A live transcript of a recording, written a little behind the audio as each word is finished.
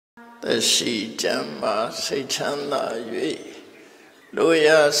ရှိကြမှာစိတ်ချမ်းသာ၍လူရ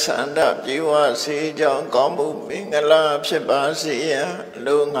ဆန္ဒပြေဝစေကြောင်းကောင်းမှုမင်္ဂလာဖြစ်ပါစေရန်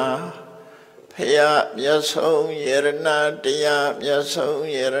လူငါဖယားမြတ်ဆုံးယရဏတရားမြတ်ဆုံး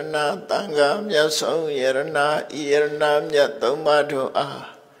ယရဏသံဃာမြတ်ဆုံးယရဏဤယရဏမြတ်သုံးပါးတို့အား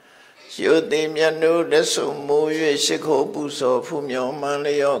ယုတိမြတ်နုလက်ဆုံမူ၍ရှိခိုးပူဇော်ဖူးမြော်မှန်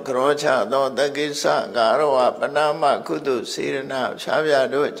လျော့ကြောချသောတက္ကိစ္စကာရဝပနာမကုသစေရဏဖြားပြ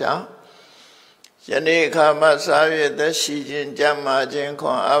တို့ကြောင့်ယနေ့အခါမှစ၍သက်ရှိခြင်းကြံ့မာခြင်းခွ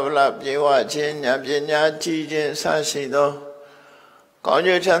န်အဗလပြေဝခြင်းဉာဏ်ပညာကြီးခြင်းဆရှိသောကောင်း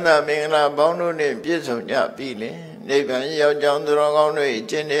ကျိုးချမ်းသာမင်္ဂလာပေါင်းတို့နှင့်ပြည့်စုံကြပြီလင်နိဗ္ဗာန်ရောက်ကြောင်းသူတော်ကောင်းတို့၏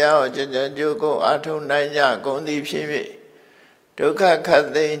ကျင့်တရားဟောကြားကြိုးကိုအားထုတ်နိုင်ကြကုန်သည်ဖြစ်၍ဒုက္ခခတ်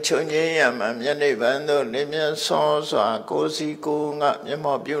သိမ်းချုပ်ငြိမ်းရမှမြတ်နိဗ္ဗာန်သို့လင်းမြန်းဆောစွာကိုယ်စီကိုယ်ငါမျက်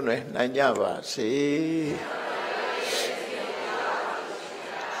မှောက်ပြုနိုင်ကြပါစေ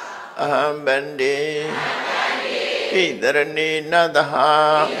အဟံဗန္တိဣတရဏိနတဟဣ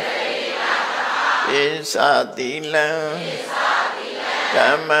သတိလံဓ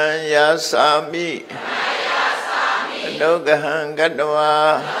မ္မံယာစာမိအနုဂဟံကတဝါ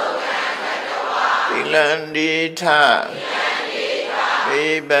သီလံဒီထမေ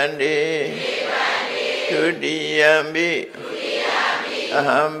ဗန္တိဒုတိယံမိအ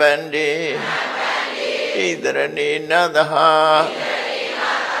ဟံဗန္တိဣတရဏိနတဟ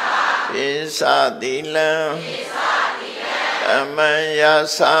ဣသတိလံဓမ္မံယာ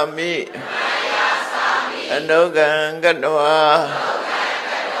စာမိအနုဂဟံကတဝါ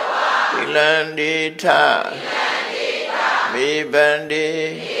သီလံဒီထမေဗန္တိ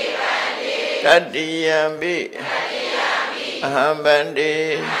တတိယံမိအဟံဗန္တိ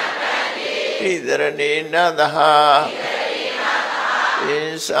ဣတရဏိနတဟဣ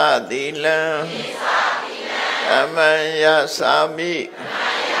သတိလံဓမ္မံယာစာမိ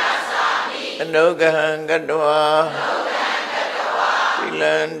အနုဂဟံကတဝါသီ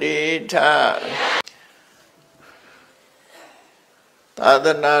လံဒီထသာသ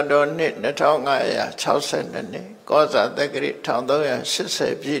နာတော်နှစ်2562နှစ်ကောဇာတက္ကရာ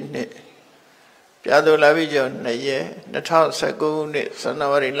1380ပြည့်နှစ်ပြာသူလာပြီကျော်2ရက်2019ခုနှစ်ဇန်န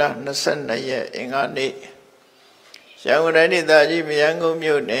ဝါရီလ22ရက်အင်္ဂါနေ့ရန်ကုန်တိုင်းဒေသကြီးမရန်ကုန်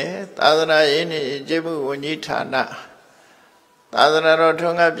မြို့နယ်သာသနာရေးနှင့်ကျေးမှုဝန်ကြီးဌာနသာသနာတော်ထွ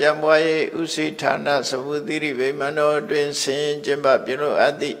န်းကားပြန်ပွားရေးဦးစီးဌာနသဗ္ဗသီရိဗိမာန်တော်တွင်ဆင်ကျင်းပပြုလုပ်အ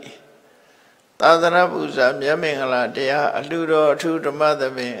ပ်သည့်သာသနာပူဇာမြတ်မင်္ဂလာတရားအလှူတော်အထူးဓမ္မသ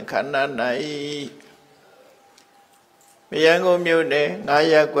ဘင်အခမ်းအနား၌မရန်ကုန်မြို့နယ်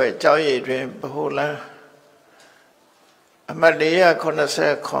9ရပ်ကွက်ကျောင်းရည်တွင်ဗဟိုလမ်းအမှတ်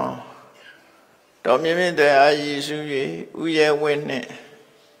480ခွန်တော်မြင့်မြတ်တွေအာရည်စု၍ဥယျာဉ်ဝင်းနှင့်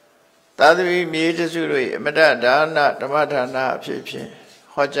သာသမိမြေတစုတို့အမတဒါနဓမ္မဒါနအဖြစ်ဖြင့်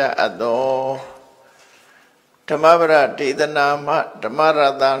ဟောကြားအပ်သောဓမ္မပရဒေသနာမှဓမ္မရ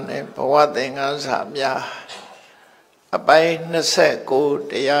တနှင့်ဘဝသင်္ကန်းစာများအပိုင်း29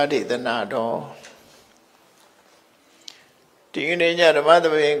တရားဒေသနာတော်ဒီကနေ့ညဓမ္မသ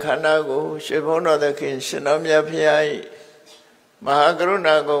ဘင်ခန္ဓာကိုရွှေဘုန်းတော်သခင်ရှင်တော်မြတ်ဖျား၏မဟာကရု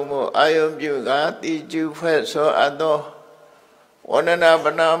ဏာကုံကိုအာယုပြုကာတိကျူဖွဲ့ဆိုအပ်သောဝန္ဒနာပ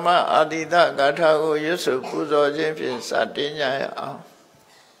နာမအာတိတဂါထာကိုရွတ်ဆိုပူဇော်ခြင်းဖြင့်စတင်ကြရအောင်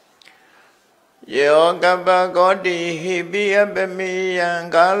ယောကပ္ပကောတိဟိပိအပမိယံ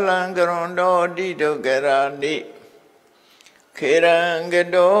ကာလံကရွန်တော်တိဒုက္ခရာနိခေရံက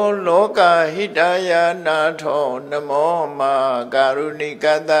တောလောကဟိတယနာထောနမောမာကာရုဏိက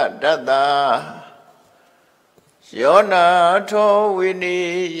တတတ္တာယောနာထောဝိနိ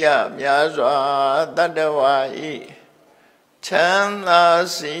ယမြာစွာတတ္တဝါဤချမ်းသာ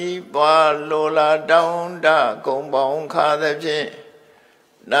စီပွားလိုလားတောင်းတကုံပေါင်းခါသဖြင့်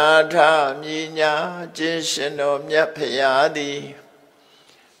နာထမြညာကျင့်ရှင်တော်မြတ်ဖရာသည်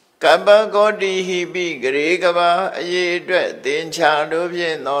ကပ္ပကောတိဟိပိဂရေကဘာအရေးအတွက်သင်္ချာတို့ဖြ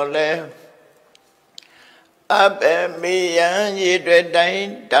င့်တော်လဲအပေမိယံရေအတွက်တိုင်း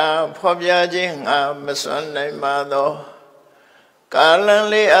တာဖော်ပြခြင်းငါမစွမ်းနိုင်ပါသောကာလံ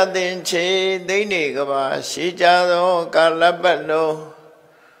လေးအသင်ချေသိနေကဘာရှိကြသောကာလပတ်လုံး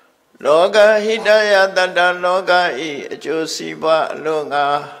လောကဟိတယတတ္တလောကဤအကျိုးစီးပွားအလို့ငါ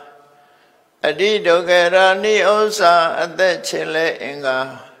အတိဒုက္ခရာနိဥ္စာအသက်ချေလဲအင်္ဂါ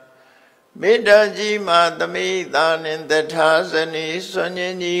မေတ္တာကြီးမှသမိသာနှင့်တထာဇနီစွန်ញ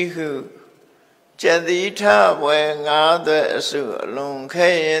င်းကြီးဟုကျတိထဘွယ်ငါးသွဲအစုအလုံးခဲ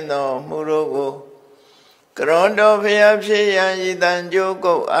ရင်တော်မူတို့ကိုကရွန်တော်ဖျားဖြစ်ရန်ဤတန်ကြိုး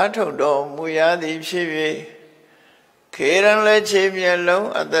ကုတ်အာထုတ်တော်မူရသည်ဖြစ်၍ခေရန်လက်ချေမျက်လုံး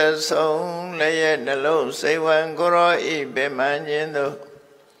အသက်ဆုံးလည်းရဲ့နှလုံးစိတ်ဝံကိုရောဤပေမှန်ခြင်းသို့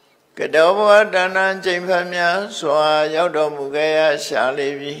က တောဘဝတဏ္ဏကျိန်ဖတ်များစွာရောက်တော်မူခဲ့ရရှာလေ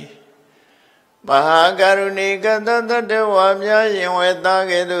ပြီမဟာကရုဏီကတတတဝါများရင်ဝဲသား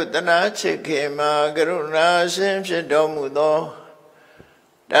ကဲ့သို့တနာချစ်ခင်မှာကရုဏာရှင်ဖြစ်တော်မူသော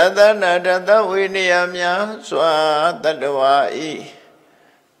တသနာတသဝိနည်းများစွာတတဝါဤ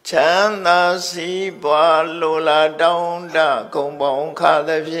ချမ်းသာစီးပွားလိုလားတောင်းတကုံပေါင်းခါသ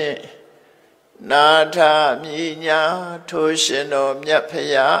ဖြင့်နာထမြညာထိုရှင်တော်မြတ်ဖ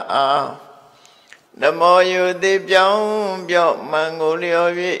ရာအားနမောယုတိပြောင်းပြော့မှန်ကို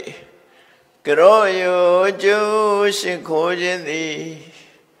လျော်၍ကရောယုကျိုးရှိခိုးခြင်းသည်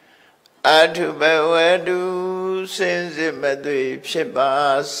အထုဘဝတုစင်စစ်မသွေဖြစ်ပါ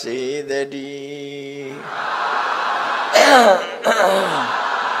စေတည်း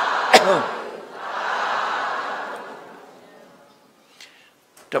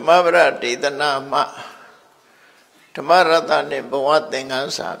ဓမ္မပဒဒေသနာမှာဓမ္မရတနှင့်ဘဝသင်္က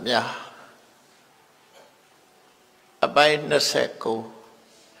န်းစာများအပိုင်း29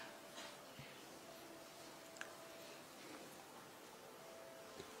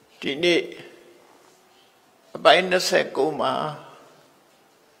ဒီနေ့အပိုင်း29မှာ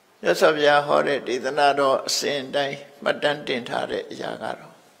မြတ်စွာဘုရားဟောတဲ့ဒေသနာတော်အစဉ်အတိုင်းမှတ်တမ်းတင်ထားတဲ့အရာက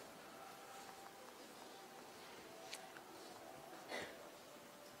တော့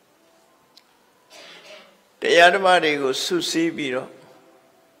တရားဓမ္မတွေကိုစုစည်းပြီးတော့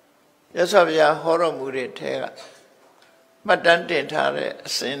မြတ်စွာဘုရားဟောတော်မူတဲ့ထဲကမှတ်တမ်းတင်ထားတဲ့အ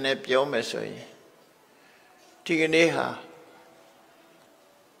စဉ်နဲ့ပြောမယ်ဆိုရင်ဒီကနေ့ဟာ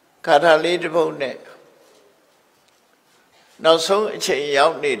ကာထာလေးတစ်ပုဒ်နဲ့နောက်ဆုံးအချိန်ရော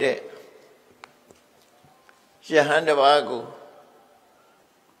က်နေတဲ့ယဟန်တစ်ပါးကို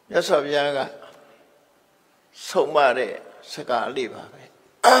မြတ်စွာဘုရားကဆုံးမတဲ့စကားလေးပါပဲ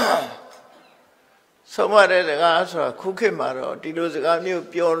ဆုံးမတဲ့စကားဆိုတာခုခေတ်မှာတော့ဒီလိုစကားမျိုး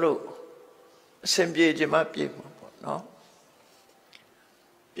ပြောလို့အဆင်ပြေခြင်းမပြေမှာပေါ့နော်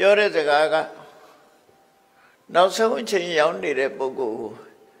ပြောတဲ့စကားကနောက်ဆုံးအချိန်ရောက်နေတဲ့ပုဂ္ဂိုလ်ကို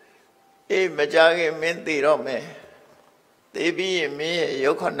အေးမကြခင်မင်းသိတော့မယ်သိပြီးရင်မင်းရဲ့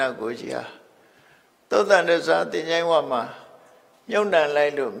ရုပ်ခန္ဓာကိုယ်ကြီးဟာသုတ်တန်တစားတင်ချိုင်းဝမှာမြုပ်နှံလို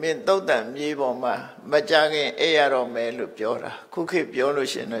က်လို့မင်းသုတ်တန်မြေပေါ်မှာမကြခင်အေးရတော့မယ်လို့ပြောတာခုခေတ်ပြောလို့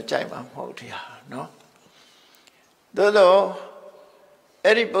ရှိရင်တော့ကြိုက်မှာမဟုတ်တရားနော်သို့တော့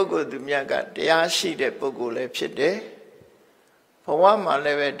အဲ့ဒီပုဂ္ဂိုလ်သူမြတ်ကတရားရှိတဲ့ပုဂ္ဂိုလ်လည်းဖြစ်တယ်ဘဝမှာလ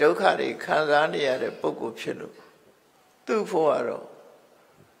ည်းပဲဒုက္ခတွေခံစားနေရတဲ့ပုဂ္ဂိုလ်ဖြစ်လို့သူ့ဖို့ကတော့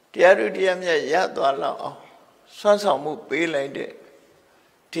တရားသူတရားမြတ်ရသွားလောက်အောင်စွမ်းဆောင်မှုပေးလိုက်တဲ့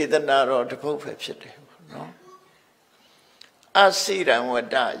ဒေသနာတော်တစ်ပုဒ်ပဲဖြစ်တယ်နော်အစိရံဝတ္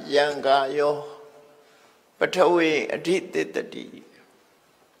တယံကာယောပထဝေအဓိတတတိ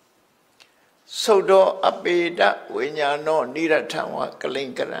သုဒ္ဓောအပေတဝိညာဏောနိရထံဝကလိ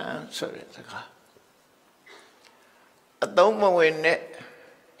င်္ကရံဆိုတဲ့စကားအသုံးမဝင်နဲ့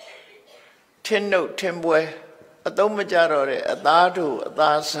ထင်းနှုတ်ထင်းပွဲအသုံးမကြတော့တဲ့အသားတို့အ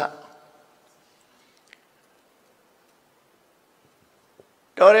သားဆ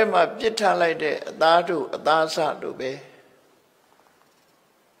တော်ထဲမှာပြစ်ထားလိုက်တဲ့အသားတို့အသားဆတို့ပဲ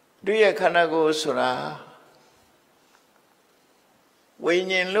သူရဲ့ခန္ဓာကိုယ်ဆိုတာဝိ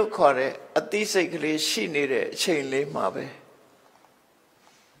ညာဉ်လို့ခေါ်တဲ့အသိစိတ်ကလေးရှိနေတဲ့အချိန်လေးမှာပဲ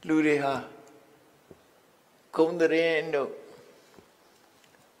လူတွေဟာဂုံတရင်တို့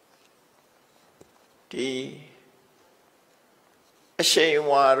ဒီအရှိန်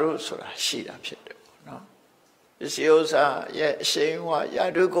ဝါတို့ဆိုတာရှိတာဖြစ်တယ်ပေါ့နော်ပစ္စည်းဥစ္စာရဲ့အရှိန်ဝါယာ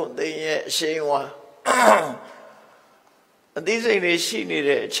တုဂုံသိင်ရဲ့အရှိန်ဝါအသိစိတ်လေးရှိနေ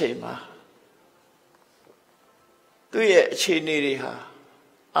တဲ့အချိန်မှာသူ့ရဲ့အခြေအနေတွေဟာ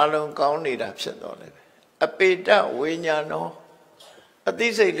အလုံးကောင်းနေတာဖြစ်တော့လေအပေတဝိညာဏောအသိ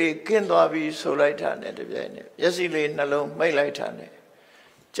စိတ်လေးကင်းသွားပြီဆိုလိုက်တာနဲ့တပြိုင်နက်မျက်စိလေးနှလုံးမိတ်လိုက်တာနဲ့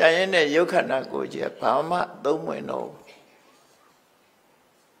ကြာရင်နဲ့ရုပ်ခန္ဓာကိုယ်ကြီးဘာမှအသုံးဝင်တော့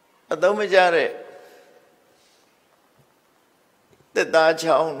အသုံးမကျတဲ့တစ်သား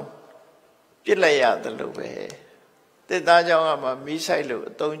ချောင်းပြစ်လိုက်ရတယ်လို့ပဲတစ်သားချောင်းကမှမီးဆိုင်လို့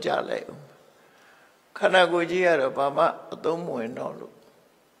အသုံးကျလိုက်အောင်ခန္ဓာကိုယ်ကြီးကတော့ဘာမှအသုံးမဝင်တော့လို့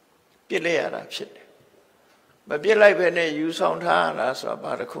ပြစ်လိုက်ရတာဖြစ်တယ်မပြစ်လိုက်ပဲနဲ့ယူဆောင်ထားရတာဆိုတာ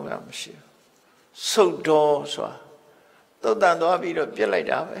ဘာတစ်ခုမှမရှိဘူးသုတ်တော်ဆိုတာသုတ်တန်သွားပြီးတော့ပြစ်လိုက်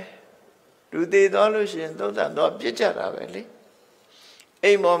တာပဲလူသေးသွားလို့ရှိရင်သုတ်တန်သွားပြစ်ကြတာပဲလေ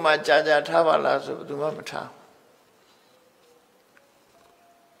အိမ်ပေါ်မှာကြာကြာထားပါလားဆိုဘယ်သူမှမထား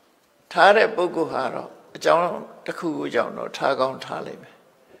ထားတဲ့ပုဂ္ဂိုလ်ဟာတော့အကြောင်းတစ်ခုခုကြောင့်တော့ထားကောင်းထားလိမ့်မယ်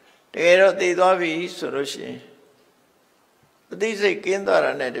တကယ်တော့သိသွားပြီဆိုလို့ရှိရင်အသိစိတ်ကင်းသွား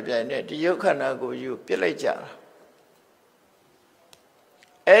တာနဲ့တပြိုင်နက်ဒီယုတ်ခန္ဓာကိုယ်ယူပြစ်လိုက်ကြတာ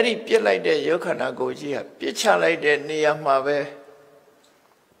အဲ့ဒီပြစ်လိုက်တဲ့ရုပ်ခန္ဓာကိုယ်ကြီးကပြစ်ချလိုက်တဲ့နေရာမှာပဲ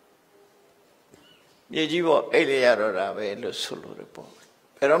မြေကြီးပေါ်အိတ်လေရတော့တာပဲလို့ဆိုလို့ရပေါ့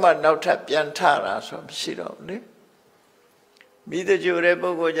ဘယ်တော့မှနောက်ထပ်ပြန်ထတာဆိုမရှိတော့ဘူးလေမိတကြိုတဲ့ပု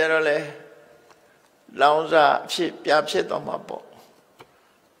ဂ္ဂိုလ်ကြတော့လေလောင်စာအဖြစ်ပြဖြစ်သွားမှာပေါ့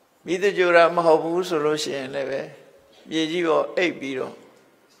မိတကြိုတာမဟုတ်ဘူးဆိုလို့ရှိရင်လည်းပဲမြေကြီးပေါ်အိတ်ပြီးတော့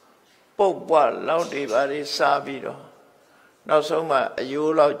ပုတ်ပွားလောက်တွေပါတွေစားပြီးတော့နောက်ဆုံးမှအ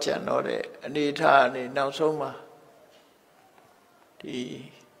ယိုးလောက်ကျန်တော့တဲ့အနေထားအနေနောက်ဆုံးမှဒီ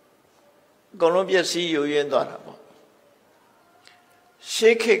အကုန်လုံးပျက်စီးယိုယွင်းသွားတာပေါ့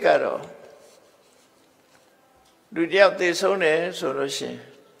ရှေးခေတ်ကတော့လူတယောက်သေဆုံးတယ်ဆိုလို့ရှိရင်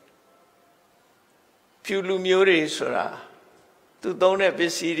ဖြူလူမျိုးတွေဆိုတာသူသုံးတဲ့ပ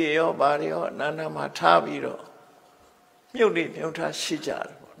စ္စည်းတွေရောဘာတွေရောနာနာမှာထားပြီးတော့မြုပ်နေမြုပ်ထားရှိကြတ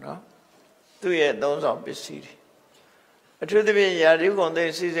ယ်ပေါ့နော်သူ့ရဲ့သုံးဆောင်ပစ္စည်းတွေအထူးသဖြင့်ယာတိကုန်သိ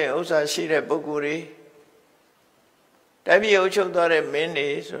စီစဉ်ဥစ္စာရှိတဲ့ပုဂ္ဂိုလ်တွေတိုင်းပြည်အုပ်ချုပ်သွားတဲ့မင်းတွေ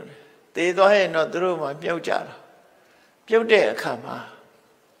ဆိုတယ်သေသွားရင်တော့သူတို့မှမြုပ်ကြတာမြုပ်တဲ့အခါမှာ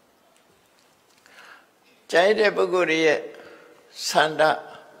ကျန်တဲ့ပုဂ္ဂိုလ်တွေရဲ့ဆန္ဒ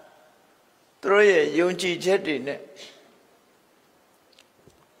သူတို့ရဲ့ယုံကြည်ချက်တွေနဲ့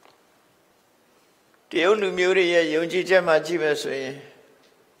တရုတ်လူမျိုးတွေရဲ့ယုံကြည်ချက်မှကြည့်ပဲဆိုရင်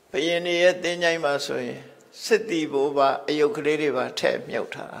ဘုရင်တွေရဲ့သင်္ချိုင်းမှာဆိုရင်စစ်တီဘိုးပါအယုတ်ကလေးတွေပါထည့်မြုပ်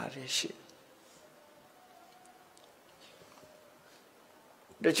ထားတာရှိ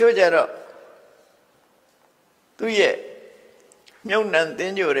တချို့ကြတော့သူ့ရဲ့မြုပ်နှံသ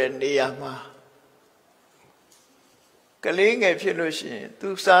င်ကြိုတဲ့နေရာမှာကလေးငယ်ဖြစ်လို့ရှိရင်သူ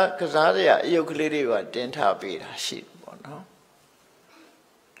စားကစားရအယုတ်ကလေးတွေပါတင်ထားပေးတာရှိတယ်ပေါ့နော်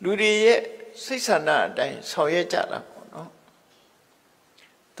လူတွေရဲ့စိတ်ဆန္ဒအတိုင်းဆောင်ရွက်ကြတာပေါ့နော်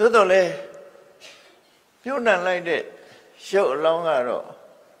သို့တော်လည်းမြုပ်နှံလိုက်တဲ့ရုပ်အလောင်းကတော့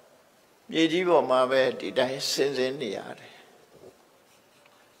မြေကြီးပေါ်မှာပဲဒီတိုင်းဆင်းဆင်းနေရတယ်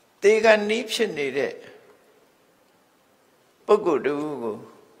တေကနီးဖြစ်နေတဲ့ပုဂ္ဂိုလ်တူကို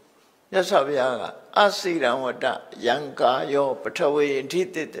မြတ်စွာဘုရားကအစိရံဝတ္တယံကာယောပထဝေအဓိ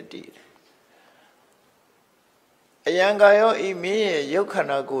တတတိအယံကာယောဤမင်းရဲ့ရုပ်ခန္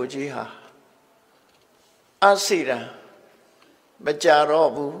ဓာကိုယ်ကြီးဟာအစိရံမကြ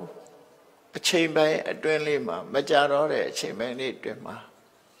တော့ဘူးအချိန်ပိုင်းအတွင်းလေးမှာမကြတော့တဲ့အချိန်ပိုင်းလေးအတွင်းမှာ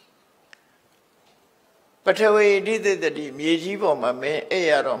ပထဝီအဓိတတတိမြေကြီးပေါ်မှာမင်းအိပ်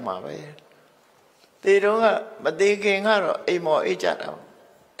ရတော့မှာပဲတေတုံးကမသေးခင်ကတော့အိမ်မော်အိပ်ကြတာ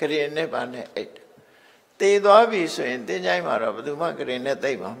ကရင်နဲ့ပါနဲ့အိတ်တေသွားပြီဆိုရင်တင်းချိုင်းမှာတော့ဘယ်သူမှကရင်နဲ့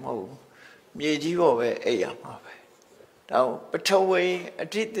သိမ့်မှာမဟုတ်ဘူးမြေကြီးပေါ်ပဲအိပ်ရမှာပဲဒါပထဝီအ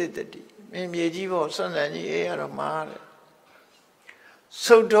ဓိတတတိမင်းမြေကြီးပေါ်စွန့်စံကြီးအိပ်ရတော့မှာတဲ့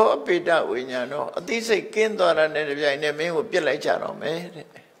သုဒ္ဓောအပိတဝိညာဏောအသိစိတ်ကင်းသွားတဲ့တပြိုင်နက်မင်းကိုပြစ်လိုက်ကြတော့မယ်တဲ့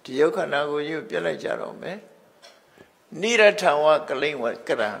ဒီယုတ်ခန္ဓာကိုကြီးကိုပြစ်လိုက်ကြတော့မယ်နိရထံဝကလိမ့်ဝက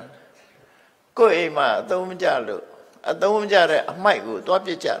ရံကိုယ်အိမ်မှာအသုံးမကျလို့အသုံးမကျတဲ့အမိုက်ကိုသွား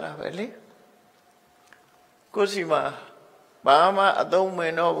ပြစ်ကြတာပဲလေကိုယ်စီမှာဘာမှအသုံးမဝ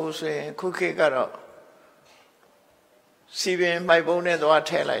င်တော့ဘူးဆိုရင်ခုခေတ်ကတော့စီပင်မိုက်ပုံးနဲ့သွားထ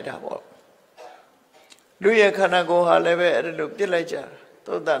ည့်လိုက်တာပေါ့လူရဲ့ခန္ဓာကိုယ်ဟာလည်းပဲအဲ့လိုပြစ်လိုက်ကြတာ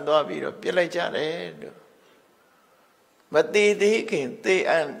သုတ်တန်သွားပြီးတော့ပြစ်လိုက်ကြတယ်လို့မသေးသေးခင်သေ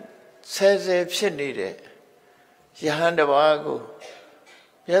အံဆဲဆဲဖြစ်နေတဲ့ယဟန်တစ်ပါးကို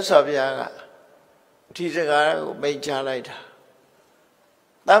မြတ်စွာဘုရားကဒီစကားကိုမိန့်ကြားလိုက်တာ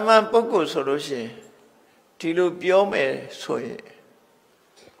တာမန်ပုဂ္ဂိုလ်ဆိုလို့ရှိရင်ဒီလိုပြောမယ်ဆိုရင်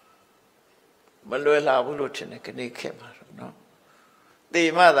မလွယ်လာဘူးလို့ထင်တယ်ခဏခေတ်မှာနော်သေ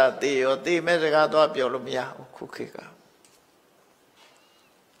မှသာသေရောသေမဲ့စကားတော့ပြောလို့မရဘူးခုခေတ်က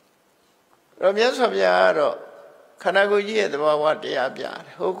တော့မြတ်စွာဘုရားကတော့ခန္ဓာကိုယ်ကြီးရဲ့သဘာဝတရားပြတယ်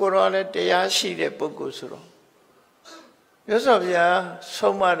ဟိုကိုယ်တော်လည်းတရားရှိတဲ့ပုဂ္ဂိုလ်ဆိုတော့မြတ်စွာဘုရား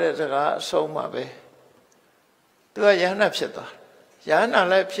ဆုံးမတဲ့စကားအဆုံးမှာပဲသူကယဟနာဖြစ်သွားယဟနာ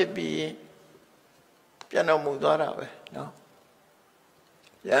လည်းဖြစ်ပြီးပြန်တော်မူသွားတာပဲနော်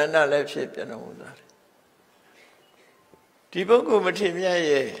ယဟနာလည်းဖြစ်ပြန်တော်မူသွားတယ်ဒီပုဂ္ဂိုလ်မထေမြတ်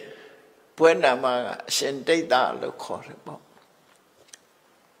ရဲ့ဘွဲနာမကအရှင်ဒိဋ္ဌလို့ခေါ်တယ်ပေါ့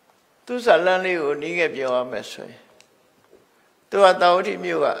သူဇာလန်းလေးကိုနီးခဲ့ပြောရမယ်ဆိုရင်သူကတာဝတိ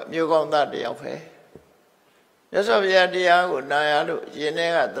မြို့ကမြို့ကောင်းသားတယောက်ပဲမြတ်စွာဘုရားတရားကိုနာရလို့ယင်ထဲ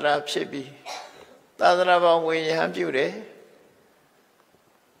ကသရဖြစ်ပြီးသာသနာပေါင်းဝင်ယဟန်ပြုတယ်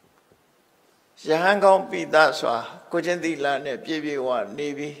ယဟန်ကောင်းပိသစွာကိုချင်းသီလနဲ့ပြည့်ပြည့်ဝနေ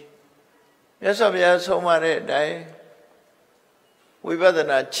ပြီးမြတ်စွာဘုရားဆုံးမတဲ့အတိုင်းဝိပဿ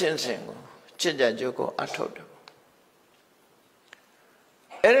နာကျင့်စဉ်ကိုကျင့်ကြံကြိုးကိုအထောက်တယ်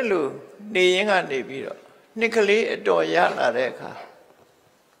အဲ့လိုနေရင်ကနေပြီးတော့နှစ်ကလေးအတော်ရလာတဲ့အခါ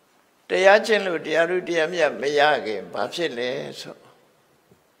တရားကျင့်လို့တရားဥတရားမြတ်မရခင်ဘာဖြစ်လဲဆို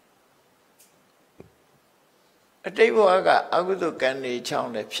အတိတ်ဘဝကအကုသိုလ်ကံတွေချော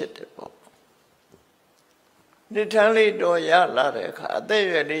င်းလည်းဖြစ်တယ်ပေါ့နိထန်းလေးတော့ရလာတဲ့အခါအသက်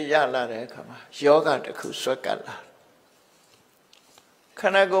ရွယ်လေးရလာတဲ့အခါမှာယောဂတစ်ခုဆွဲကပ်လာခ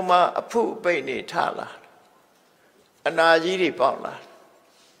န္ဓာကိုယ်မှာအဖုအပိတ်နေထလာအနာကြီးတွေပေါက်လာ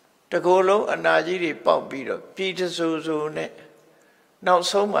တကိုယ်လုံးအနာကြီးတွေပေါက်ပြီးတော့ပြည်တဆူဆူနဲ့နောက်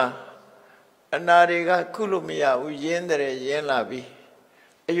ဆုံးမှာအနာတွေကခုလို့မရဘူးရင်းတယ်ရင်းလာပြီး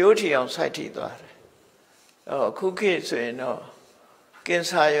အယိုးထီအောင်စိုက်ထိသွားတယ်အခုခေတ်ဆိုရင်တော့ကင်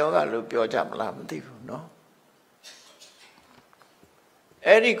ဆာယောဂလို့ပြောကြမလားမသိဘူးเนาะ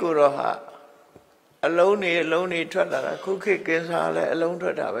အဲ့ဒီကိုတော့ဟာအလုံးတွေထွက်လာတာခုခေတ်ကင်ဆာလည်းအလုံးထွ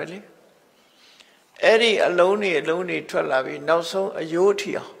က်တာပဲလေအဲ့ဒီအလုံးတွေထွက်လာပြီးနောက်ဆုံးအယိုး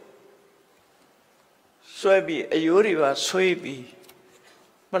ထီအောင်ဆွဲပြီးအယိုးတွေပါဆွေးပြီး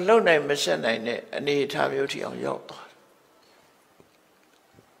မလုံနိုင်မရှက်နိုင်တဲ့အနေအထားမျိုးထီအောင်ရောက်သွားတယ်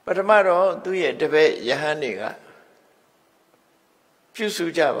ပထမတော့သူ့ရဲ့တပည့်ယဟန်တွေကပြုစု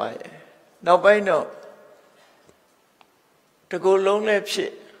ကြပါရဲ့နောက်ပိုင်းတော့တကူလုံးလည်းဖြ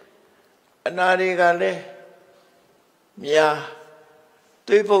စ်အနာတွေကလည်းများ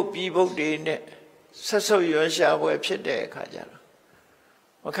သွေးပုတ်ပြီးပုတ်တွေနဲ့ဆက်ဆုပ်ရွံရှာပွဲဖြစ်တဲ့အခါကျတော့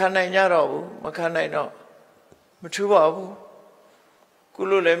မခံနိုင်ကြတော့ဘူးမခံနိုင်တော့မထူပါဘူးကု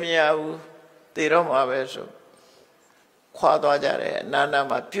လို့လည်းမရဘူးသေတော့မှာပဲဆိုခွာသွားကြတယ်အနာနာ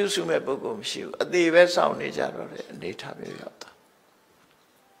မှာပြုစုမဲ့ပုဂ္ဂိုလ်မရှိဘူးအသေးပဲစောင့်နေကြတော့တဲ့အနေထားမျိုးရောက်တာ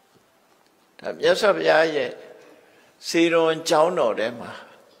ဒါမြတ်စွာဘုရားရဲ့စေရွန်ကျောင်းတော်ထဲမှာ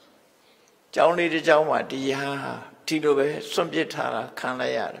ကျောင်းလေးတစ်ကျောင်းမှာဒီယဟန်ဟာဒီလိုပဲစွန့်ပစ်ထားတာခံလို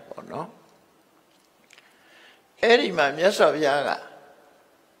က်ရတယ်ပေါ့နော်အဲ့ဒီမှာမြတ်စွာဘုရားက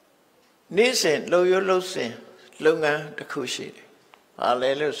နေ့စဉ်လှုပ်ရွလှုပ်စဉ်လုပ်ငန်းတစ်ခုရှိတယ်။ဘာ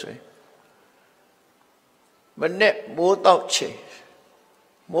လဲလို့ဆိုရင်မနေ့မိုးတောက်ချိန်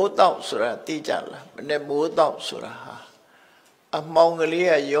မိုးတောက်ဆိုတာသိကြလားမနေ့မိုးတောက်ဆိုတာဟာအမှောင်ကလေး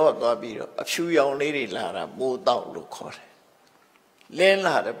ကရော့သွားပြီးတော့အဖြူရောင်လေးတွေလာတာမိုးတောက်လို့ခေါ်တယ်။လင်း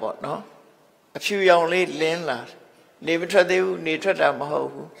လာတယ်ပေါ့နော်။အဖြူရောင်လေးလင်းလာတယ်။နေမထွက်သေးဘူးနေထွက်တာမဟုတ်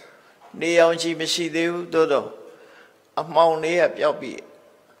ဘူး။နေရောင်ချီမရှိသေးဘူးသို့တော့အမှောင်လေးကပျောက်ပြီး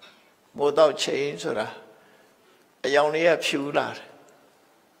မိုးတောက်ချိန်ဆိုတာအယောင်လေးကဖြူလာတယ်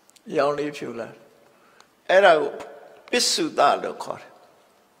အယောင်လေးဖြူလာတယ်အဲ့ဒါကိုပစ္စုတလို့ခေါ်တယ်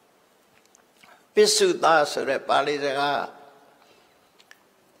ပစ္စုတဆိုတဲ့ပါဠိစကား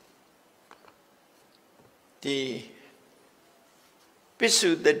ဒီပစ္စု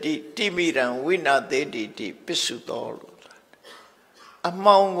တတိတိမိရံဝိနာသေတိတိပစ္စုတောလို့အ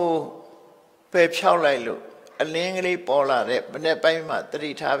မှောင်ကိုပယ်ဖြောက်လိုက်လို့အလင်းကလေးပေါ်လာတဲ့ဘယ်နဲ့ပိုင်းမှာတ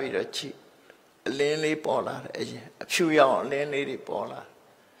တိထားပြီးတော့ကြည့်အလင်းလေးပေါ်လာတယ်အရင်အဖြူရောင်အလင်းလေးတွေပေါ်လာ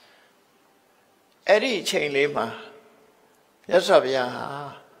အဲ့ဒီအချိန်လေးမှာမြတ်စွာဘုရားဟာ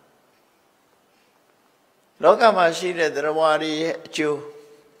လောကမှာရှိတဲ့သရဝါတွေရဲ့အကျိုး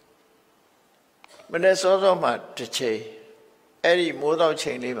မနေ့စောစောမှာတစ်ချိန်အဲ့ဒီမိုးတောက်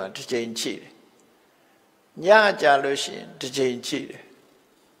ချိန်လေးမှာတစ်ချိန်ကြည့်တယ်ညကြလို့ရှိရင်တစ်ချိန်ကြည့်တယ်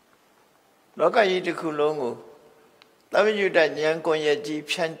လောကကြီးတစ်ခုလုံးကိုသဗ္ဗညုတဉာဏ်ကွန်ရက်ကြီး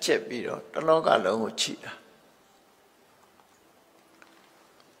ဖြန့်ကျက်ပြီးတော့တလောကလုံးကိုကြည့်တာ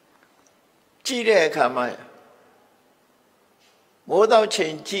ကြည့်တဲ့အခါမှာမိုးတောက်ချိ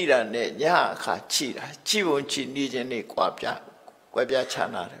န်ကြည့်တာနဲ့ညအခါကြည့်တာကြည့်ပုံကြည့်နေခြင်းနဲ့ကွာပြခြား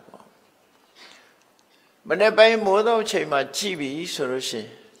နာတယ်ပေါ့မနေ့ပိုင်းမိုးတောက်ချိန်မှာကြည့်ပြီဆိုလို့ရှိရ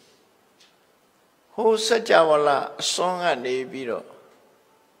င်ဟိုစัจ java လာအစွန်းကနေပြီးတော့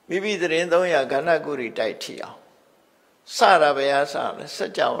မိမိသတင်း300ခန္ဓာကိုယ်တွေတိုက်ထီအောင်စတာပဲစလဲစั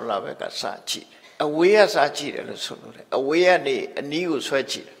จ java လာပဲကစကြည့်အဝေးကစကြည့်တယ်လို့ဆိုလို့တယ်အဝေးကနေအနီးကိုဆွဲ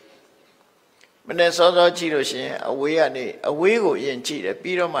ကြည့်တယ်မနေ့စောစောကြည့်လို့ရှိရင်အဝေးကနေအဝေးကိုအရင်ကြည့်တယ်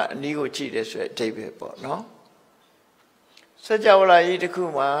ပြီးတော့မှအနီးကိုကြည့်တယ်ဆိုတဲ့အဓိပ္ပာယ်ပေါ့နော်စัจ java လာကြီးတစ်ခု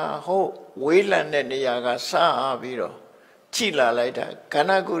မှာဟုတ်ဝေးလံတဲ့နေရာကစပြီးတော့ကြည့်လာလိုက်တာခန္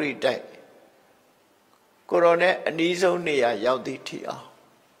ဓာကိုယ်တွေတိုက်ကိုယ်တော်နဲ့အနီးဆုံးနေရာရောက်သည့်ထိအောင်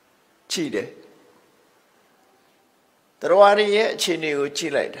ကြည့်တယ်တရားရည်ရဲ့အခြေအနေကိုကြ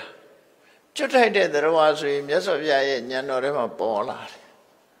ည့်လိုက်တာကျွတ်ထိုက်တဲ့တရားဆိုရင်မြတ်စွာဘုရားရဲ့ဉာဏ်တော်ထဲမှာပေါ်လာတယ်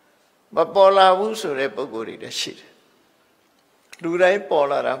မပေါ်လာဘူးဆိုတဲ့ပုဂ္ဂိုလ်တွေလည်းရှိတယ်လူတိုင်းပေါ်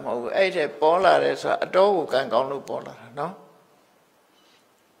လာတာမဟုတ်ဘူးအဲ့ဒီပေါ်လာတယ်ဆိုတာအတော်ကိုကံကောင်းလို့ပေါ်လာတာနော်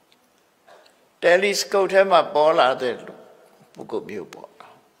တယ်လီစကုပ်ထဲမှာပေါ်လာတဲ့ပုဂ္ဂိုလ်မျိုးပေါ့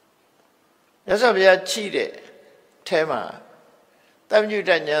မြတ်စွာဘုရားကြည့်တဲ့ထဲမှာတပ္ပညု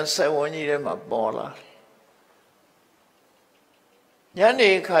တဉာဏ်ဆက်ဝင်ကြီးထဲမှာပေါ်လာညနေ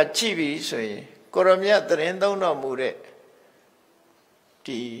ခါကြည့်ပြီဆိုရင်ကိုရမြတ်သတင်းသုံးတော်မူတဲ့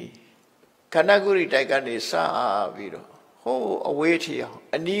ဒီ ခန္ဓာကိုယ်ဤတိုက်ကနေစပြီးတော့ဟိုးအဝေးထီအောင်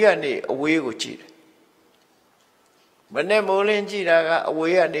အနီးကနေအဝေးကိုကြည့်တယ်မနဲ့မိုးလင်းကြည့်တာကအ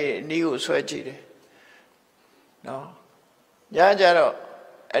ဝေးကနေအနီးကိုဆွဲကြည့်တယ်နော်ညကြတော့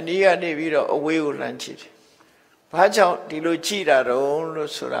အနီးကနေပြီးတော့အဝေးကိုလှမ်းကြည့်တယ်ဘာကြောင့်ဒီလိုကြည့်တာတော့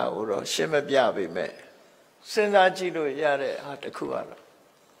လို့ဆိုတာကိုတော့ရှင်းမပြပေမဲ့စဉ်းစားကြည့်လို့ရတဲ့ဟာတစ်ခုကတော့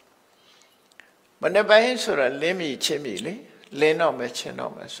မနေ့ပိုင်းဆိုတာလင်းမြချင်းမြလေလင်းတော့မယ်ချင်း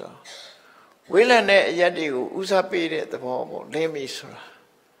တော့မယ်ဆိုဝေးလံတဲ့အရက်တွေကိုဥစားပေးတဲ့သဘောပေါ့လင်းမြဆိုတာ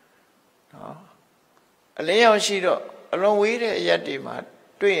နော်အလင်းရောက်ရှိတော့အလွန်ဝေးတဲ့အရက်တွေမှာ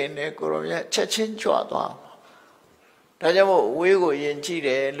တွေ့ရင်လည်းကိုရောမြတ်ချက်ချင်းကြွသွားမှာဒါကြောင့်မို့ဝေးကိုယဉ်ကြည့်တ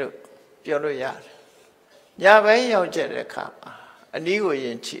ယ်လို့ပြောလို့ရတယ်ညပိုင်းရောက်ကြတဲ့အခါမှာအနီးကိုယ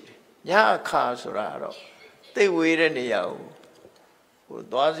ဉ်ကြည့်တယ်ညအခါဆိုတာတော့သိဝေးတဲ့နေရာကိုဟို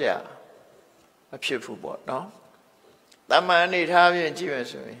သွားစရာမဖြစ်ဘူးပေါ့နော်တမန်အနေထားဖြင့်ကြည့်မယ်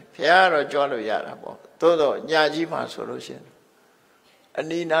ဆိုရင်ဘုရားကတော့ကြွလို့ရတာပေါ့သို့တော့ညကြီးမှဆိုလို့ရှိရင်အ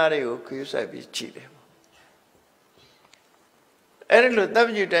နီးနားတွေကိုခရူးဆိုင်ပြီးကြည့်တယ်အဲ့ဒီလိုတပ်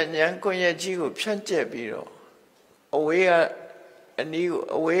ပြုတဲ့ဉာဏ်ကိုယ်ရဲ့ကြီးကိုဖြန့်ကျက်ပြီးတော့အဝေးကအနီးကို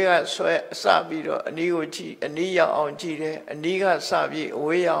အဝေးကဆွဲအစပြီးတော့အနီးကိုကြည့်အနီးရောက်အောင်ကြည့်တယ်အနီးကစပြီးအ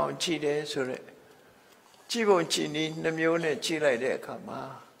ဝေးရောက်အောင်ကြည့်တယ်ဆိုတော့ကြည့်ပုံကြည့်နည်းနှမျိုးနဲ့ကြည့်လိုက်တဲ့အခါမှာ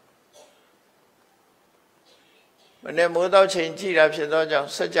မနေ့မိုးတော့ချိန်ကြည့်တာဖြစ်သောကြောင့်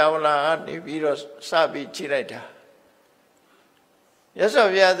စัจ java လာနေပြီးတော့စပြီးကြည့်လိုက်တာရသော်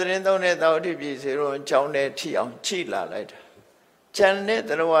ဗျာသတင်းသုံးတဲ့တောက်တိပြည်စီတော့ကြောင်းနဲ့ထိအောင်ကြည့်လာလိုက်တာကျန်တဲ့တ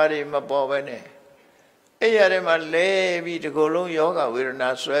ရားတွေမပေါ်ဘဲနဲ့အဲ့ရတဲ့မှာလဲပြီးဒီကိုယ်လုံးယောဂဝေဒနာ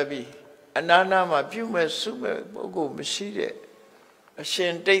ဆွဲပြီးအနာနာမှာပြုမဲ့စုမဲ့ပုဂ္ဂိုလ်မရှိတဲ့အရှ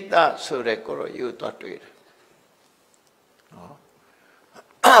င်တိတ်တဆိုတဲ့ကိုယ်ရောယူသွားတွေ့တယ်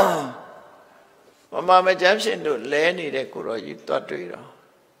မမမကျမ်းရှင်တို့လဲနေတဲ့ကိုယ်တော်ကြီးတွတ်တွေ့တော့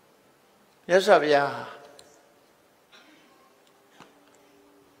မြတ်စွာဘုရား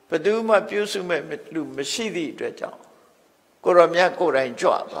ဘယ်သူမှပြုစုမဲ့လူမရှိသည့်အတွက်ကြောင့်ကိုယ်တော်မြတ်ကိုယ်တိုင်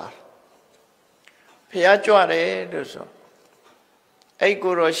ကြွသွားဘုရားကြွတယ်လို့ဆိုအဲ့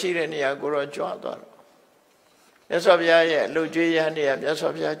ကိုယ်တော်ရှိတဲ့နေရာကိုယ်တော်ကြွသွားတော့မြတ်စွာဘုရားရဲ့လူကျွေးရဟန်းနေရာမြတ်စွာ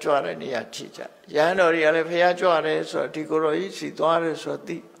ဘုရားကြွတဲ့နေရာကြည့်ကြရဟန်းတော်တွေကလည်းဘုရားကြွတယ်ဆိုတော့ဒီကိုယ်တော်ကြီးစီသွားတယ်ဆိုတော့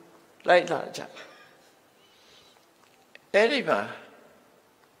သိလိုက်လာကြအဲ့ဒီမှာ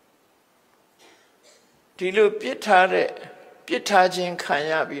ဒီလိုပြစ်ထားခြင်းခံ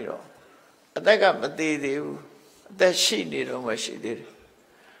ရပြီးတော့အသက်ကမသေးသေးဘူးအသက်ရှိနေတော့မှရှိသေးတယ်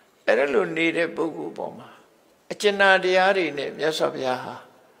အဲ့ဒါလိုနေတဲ့ပုဂ္ဂိုလ်ပေါ်မှာအကျဉ်းတရားတွေနဲ့မြတ်စွာဘုရားဟာ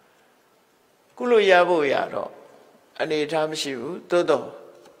ကုလို့ရဖို့ရတော့အနေထားမရှိဘူးသို့တော့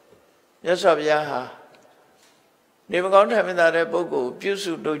မြတ်စွာဘုရားဟာနေမကောင်းထမ်းမသာတဲ့ပုဂ္ဂိုလ်ပြု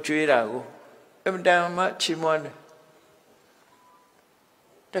စုလုပ်ကြွေးတာကိုအမြဲတမ်းမှချီးမွမ်းတယ်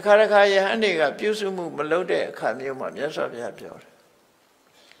တခါတခါယဟန်တွေကပြုစုမှုမလုပ်တဲ့အခါမျိုးမှာမြတ်စွာဘုရားပြောတယ်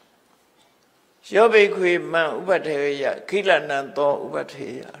ယောဘိခွေမံဥပထေယခိလနံသောဥပထေ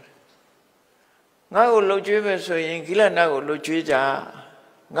ယငါ့ကိုလှုပ်ကြွေးမယ်ဆိုရင်ခိလနာကိုလှုပ်ကြွေးကြ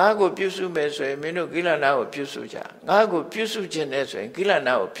ငါ့ကိုပြုစုမယ်ဆိုရင်မင်းတို့ခိလနာကိုပြုစုကြငါ့ကိုပြုစုခြင်းနဲ့ဆိုရင်ခိလ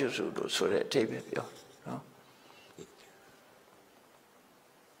နာကိုပြုစုလို့ဆိုတဲ့အဓိပ္ပာယ်ပြောနော်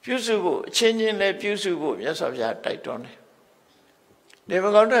ပြုစုဖို့အချင်းချင်းလည်းပြုစုဖို့မြတ်စွာဘုရားတိုက်တွန်းတယ်နေမ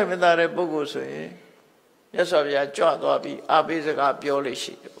ကောင်းတဲ့မသားတဲ့ပုဂ္ဂိုလ်ဆိုရင်မြတ်စွာဘုရားကြွသွားပြီးအာဘိစကားပြောလို့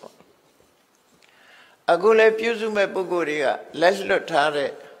ရှိတယ်ပေါ့အခုလည်းပြုစုမဲ့ပုဂ္ဂိုလ်တွေကလက်လွတ်ထား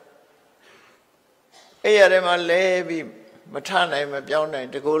တဲ့အဲ့ရတဲ့မှာလဲပြီးမထနိုင်မပြောင်းနိုင်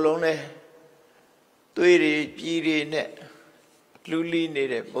တကူလုံးလဲသွေးတွေပြည်တွေနဲ့လူလီနေ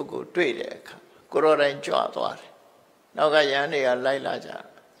တဲ့ပုဂ္ဂိုလ်တွေ့တဲ့အခါကိုယ်တော်တိုင်ကြွသွားတယ်နောက်ကရဟန်းတွေကလိုက်လာကြ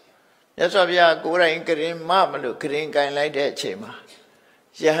မြတ်စွာဘုရားကိုယ်တိုင်ကရင်မမလို့ကရင်ကင်လိုက်တဲ့အချိန်မှာ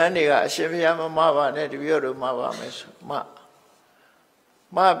ယဟန်တွေကအရှင်ဘုရားမပါနဲ့တပည့်တော်မပါမယ်ဆိုမ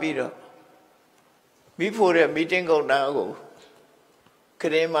ပြီးတော့မိဖို့တဲ့မီတင်းကုန်တာကိုခ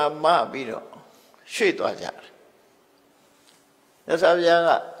ရင်မှာမပြီးတော့ရွှေ့သွားကြတယ်မြတ်စွာဘုရားက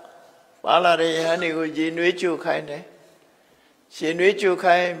ပါလာတဲ့ယဟန်တွေကိုရေနွေးကြိုခိုင်းတယ်ရေနွေးကြို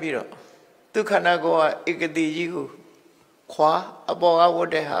ခိုင်းပြီးတော့ဒုက္ခနာကောဧကတိကြီးကိုခွာအပေါ်ကဝတ်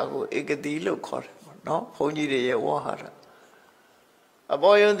တဲ့ဟာကိုဧကတိလို့ခေါ်တယ်နော်ဘုန်းကြီးတွေရဲ့ဝါဟာရအ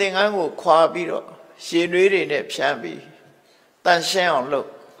ပေါ်ယုံသင်္ကန်းကိုခွာပြီးတော့ရေနွေးတွေနဲ့ဖြန်းပြီးတန်ရှင်းအောင်လုပ်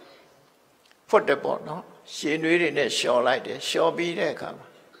ဖွတ်တယ်ပေါ့နော်ရေနွေးတွေနဲ့လျှော်လိုက်တယ်လျှော်ပြီးတဲ့အခါမှာ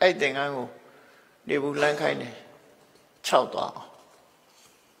အဲ့သင်္ကန်းကိုနေဘူးလန်းခိုင်းတယ်၆သွားအောင်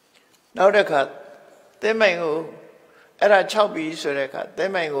နောက်တစ်ခါသဲမိုင်ကိုအဲ့ဒါ6ပြီးဆိုတဲ့အခါသဲ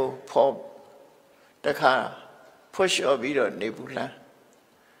မိုင်ကိုဖော်တစ်ခါဖွတ်လျှော်ပြီးတော့နေဘူးလန်း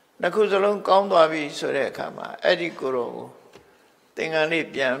နှစ်ခုစလုံးကောင်းသွားပြီဆိုတဲ့အခါမှာအဲ့ဒီကိုယ်တော်ကို သင်္ကန်းလေး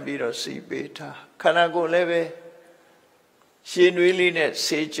ပြန်ပြီးတော့စီပေးထားခန္ဓာကိုယ်လည်းပဲရှည်နွေးလေးနဲ့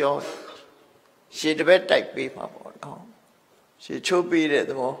ဆေးကြောရှည်တစ်ဘက်တိုက်ပေးမှာပေါ့နော်ရှည်ချိုးပေးတဲ့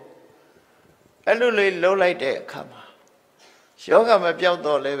သဘောအဲ့လိုလေးလှုပ်လိုက်တဲ့အခါမှာယောဂမပြောက်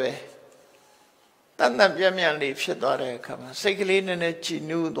တော့လည်းပဲတန်တန်ပြန့်ပြန့်လေးဖြစ်သွားတဲ့အခါမှာစိတ်ကလေးနည်းနည်းကြည်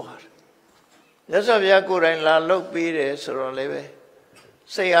နူးသွားတယ်မြတ်စွာဘုရားကိုယ်တိုင်လာလှုပ်ပေးတယ်ဆိုတော့လည်းပဲ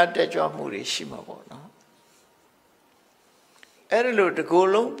စိတ်အားတက်ကြွမှုတွေရှိမှာပေါ့နော်အဲ့လိုတကူ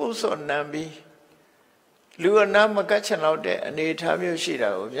လုံးပုစောနံပြီးလူအနာမကတ်ချင်တော့တဲ့အနေအထားမျိုးရှိတာ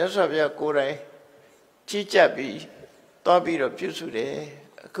ကိုမြတ်စွာဘုရားကိုယ်တိုင်ကြီးကြပ်ပြီးသွားပြီးတော့ပြုစုတယ်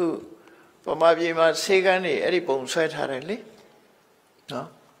အခုပမာပြေမှာဆေးကန်းနေအဲ့ဒီပုံဆွဲထားတယ်လေနော်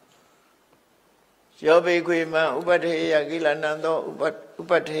ယောဘေခွေမံဥပထေယကိလနန္တောဥ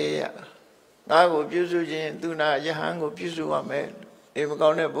ပထေယငါကိုပြုစုခြင်းသူနာယဟန်ကိုပြုစုရမယ်ဒီမကော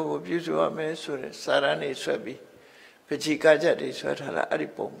င်းတဲ့ပုဂ္ဂိုလ်ပြုစုရမယ်ဆိုတဲ့စာရန်နေဆွဲပြီးပချီကချက်တွေဆွဲထားတာအဲ့ဒီ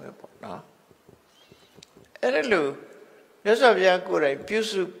ပုံပဲပေါ့နော်အဲ့ဒါလို့မြတ်စွာဘုရားကိုယ်တိုင်ပြု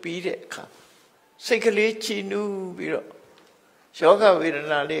စုပြီးတဲ့အခါစိတ်ကလေးချီနူးပြီးတော့ယောဂဝေဒ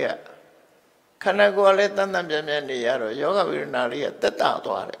နာလေးကခန္ဓာကိုယ်လည်းတန်တန်ပြန့်ပြန့်နေရတော့ယောဂဝေဒနာလေးကတက်တာ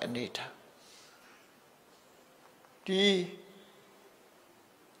သွားတယ်အနေထားဒီ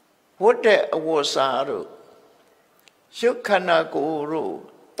ဝတ်တဲ့အဝတ်စားတို့ရုပ်ခန္ဓာကိုယ်တို့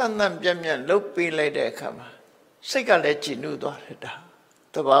တန်တန်ပြန့်ပြန့်လှုပ်ပေးလိုက်တဲ့အခါမှာစိတ်ကလည်းကြည်နူးသွားတယ်ဒါ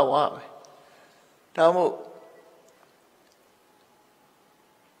သဘာဝပဲဒါမို့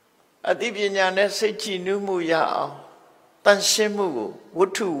အသိပညာနဲ့စိတ်ကြည်နူးမှုရအောင်တန်ရှင်းမှုကိုဝ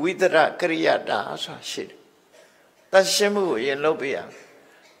တ္ထုဝိသရကရိယာတာဆိုတာရှိတယ်တန်ရှင်းမှုကိုရင်လုပ်ပေးရ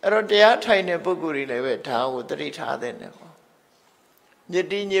အဲ့တော့တရားထိုင်တဲ့ပုဂ္ဂိုလ်တွေလည်းပဲဒါကိုသတိထားတဲ့နဲ့ပေါ့ည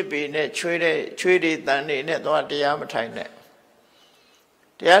တိညစ်ပေနဲ့ချွေးတွေတန်နေနဲ့တော့တရားမထိုင်နဲ့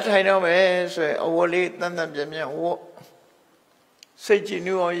တရားထိုင်တော့မယ်ဆိုရင်အဝတ်လေးတန်တန်ပြင်းပြင်းဝတ်စိတ်ကြည်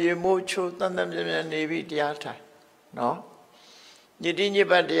နူးအောင်ရေမိုးချိုးတန်တန်ပြင်းပြင်းနေပြီးတရားထိုင်နော်ညတိညစ်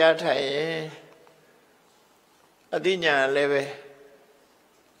ပတ်တရားထိုင်ရင်အသိဉာဏ်လည်းပဲ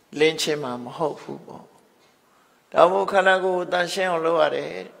လင်းချင်းမှာမဟုတ်ဘူးပေါ့ဒါမို့ခန္ဓာကိုယ်တန်ရှင်းအောင်လုပ်ရတယ်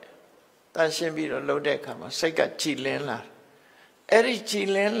တန်ရှင်းပြီးတော့လုပ်တဲ့အခါမှာစိတ်ကကြည်လင်းလာအဲ့ဒီကြည်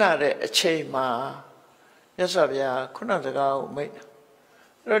လင်းလာတဲ့အချိန်မှာမြတ်စွာဘုရားခုနစကားကိုမိတ်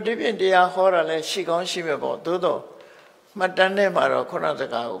အဲ့တော့ဒီပြင်တရားဟောတာလည်းရှိကောင်းရှိမဲ့ပေါ့သို့တော့မှတ်တမ်းထဲမှာတော့ခုနစ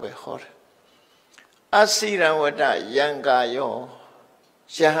ကားကိုပဲဟောတယ်အစိရဝတ္တယံကာယော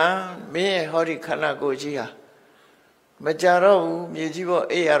ယဟန်မင်းရဲ့ဟောဒီခန္ဓာကိုယ်ကြီးဟာမကြတော့ဘူးမြေကြီးပေါ်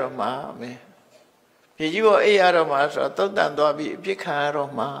အိပ်ရတော့မှာမင်းမြေကြီးပေါ်အိပ်ရတော့မှာဆိုတော့သုတ်တန်သွားပြီးအပြစ်ခံရ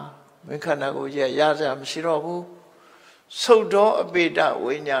တော့မှာမင်းခန္ဓာကိုယ်ကြီးရစရာမရှိတော့ဘူးသုတ်တော်အပေတ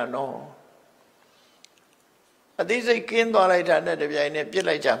ဝိညာဏောအသိစိတ်ကင်းသွားလိုက်တာနဲ့တပြိုင်နက်ပြစ်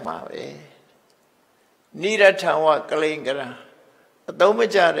လိုက်ကြမှာပဲနိရထံဝကလိန်ကရံအသုံးမ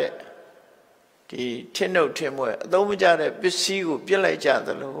ကျတဲ့ဒီထင်းနှုတ်ထင်းမွဲအသုံးမကျတဲ့ပစ္စည်းကိုပြစ်လိုက်ကြသ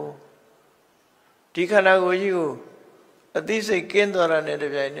လိုဒီခန္ဓာကိုယ်ကြီးကိုအသိစိတ်ကင်းသွားတာနဲ့တ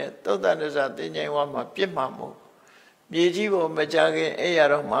ပြိုင်နက်သုတ်တန်တစ္ဆာတင်ញိုင်ဝါမှာပြစ်မှာမို့မြေကြီးပေါ်မကြခင်အဲ့ရ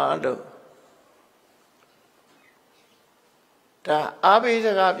တော့မှလို့ဒါအာဘိစ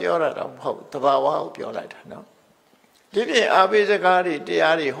ကားပြောတာတော့မဟုတ်တဘာဝကိုပြောလိုက်တာနော်ဒီပြင်အာဘိစကားတွေတ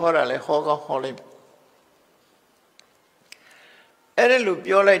ရားတွေဟောတာလဲဟောကောင်းဟောလိုက်အဲ့ဒါလို့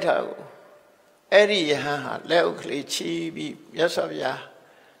ပြောလိုက်တာကိုအဲ့ဒီယဟန်ဟာလက်ဥကလေးချီးပြီးမြတ်စွာဘုရား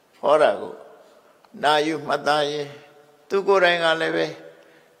ဟောတာကိုနာယူမှတ်သားရင်သူကိုယ်တိုင်ကလည်းပဲ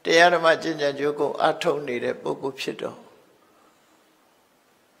တရားဓမ္မကျင့်ကြံကြိုးကိုအထောက်နေတဲ့ပုဂ္ဂိုလ်ဖြစ်တော့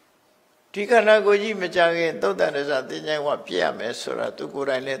ဒီခန္ဓာကိုယ်ကြီးမကြခင်သုတ်တန်တစ္ဆာသင်္ချိုင်းဝပြည့်ရမယ်ဆိုတာသူကိုယ်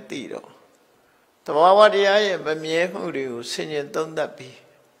တိုင်လည်းသိတော့သဘာဝတရားရဲ့မမြဲမှုတွေကိုဆင်ခြင်သုံးသပ်ပြီး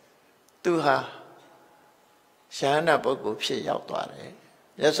သူဟာယဟန္တာပုဂ္ဂိုလ်ဖြစ်ရောက်သွားတယ်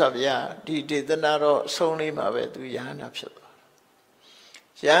မြတ်စွာဘုရားဒီဒေသနာတော့အဆုံးလေးမှာပဲသူယဟန္တာဖြစ်သွား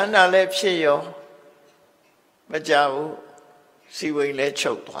တယ်ယဟန္တာလည်းဖြစ်ရောမကြဘူးစီဝိန်လည်း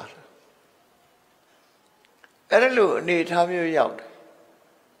ချုပ်သွားတယ်အဲ့ဒါလို့အနေထားမျိုးရောက်တယ်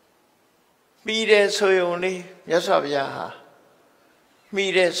ပြီးတဲ့ဆိုယုံလေးမြတ်စွာဘုရားဟာမိ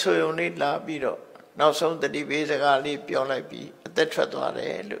တဲ့ဆိုယုံလေးလာပြီးတော့နောက်ဆုံးတတိပေးစကားလေးပြောလိုက်ပြီးအသက်ထွက်သွားတ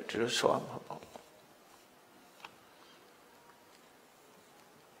ယ်လို့သူတို့ဆိုမှာပေါ့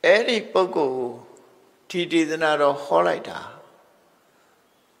အဲ့ဒီပုဂ္ဂိုလ်ဒီဒေသနာတော်ဟောလိုက်တာ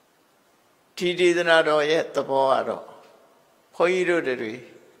ဒီဒေသနာတော်ရဲ့သဘောကတော့ဘုန်းကြီးတို့တွေ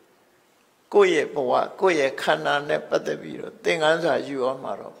ကိုယ့်ရဲ့ဘဝကိုယ့်ရဲ့ခန္ဓာနဲ့ပတ်သက်ပြီးတော့သင်္ကန်းစာယူအောင်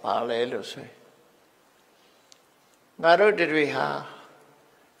မှာတော့ဘာလဲလို့ဆိုရင်ငါတို့တွေဟာ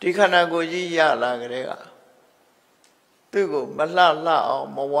ဒီခန္ဓာကိုယ်ကြီးရလာကြတဲ့ကသူ့ကိုမလှလှအောင်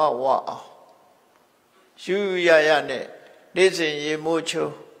မဝဝအောင်ယူရရနဲ့ နေ့စဉ်ရေမိုး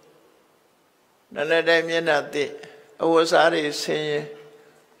ချိုးနည်းနည်းတိုင်းမျက်နှာသိအဝတ်စားတွေဆင်းရဲ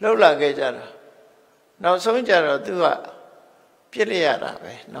လှုပ်လာခဲ့ကြတာနောက်ဆုံးကြတော့သူကပြစ်လိုက်ရတာ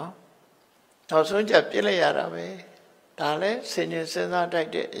ပဲနော်နောက်ဆုံးကြပြစ်လိုက်ရတာပဲဒါလည်းဆင်ញင်စဉ်းစားတတ်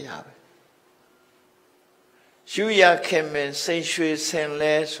တဲ့အရာပဲယူရခင်မင်စိန်ရွှေဆင်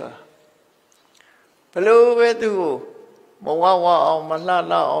လဲဆိုတာဘလို့ပဲသူ့ကိုမဝဝအောင်မလှ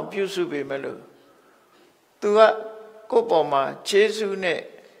လှအောင်ပြုစုပေမဲ့လို့သူကကိုယ့်ပေါ်မှာခြေဆုနဲ့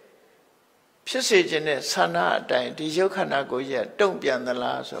ဖြစ်စေခြင်းနဲ့ဆန္ဒအတိုင်းဒီရုပ်ခန္ဓာကိုယ်ကြီးတုံ့ပြန်သ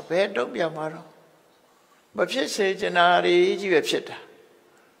လားဆိုဘယ်တုံ့ပြန်မှာတော့မဖြစ်စေချင်တာကြီးပဲဖြစ်တာ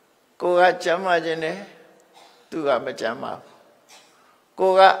ကိုကကြမ်းမာခြင်းနဲ့သူကမကြမ်းမာဘူး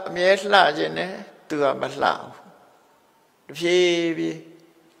ကိုကအမြဲလှခြင်းနဲ့သူကမလှဘူးတဖြည်းဖြည်း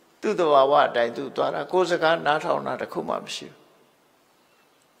သူ့သဘာဝအတိုင်းသူသွားတာကိုယ်စကားနားထောင်တာတခုမှမရှိဘူး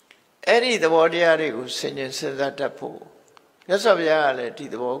အဲ့ဒီသဘောတရားတွေကိုဆင်ခြင်စဉ်းစားတတ်ဖို့မြတ်စွာဘုရားကလည်းဒီ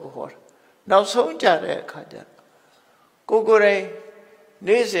သဘောကိုဟောတာနောက်ဆုံးကြတဲ့အခါကျကိုယ်တိုင်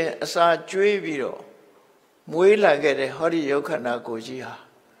နေ့စဉ်အစာကျွေးပြီးတော့မွေးလာခဲ့တဲ့ဟောဒီယုတ်ခန္ဓာကိုယ်ကြီးဟာ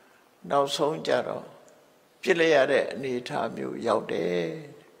နောက်ဆုံးကြတော့ပြစ်လိုက်ရတဲ့အနေအထားမျိုးရောက်တယ်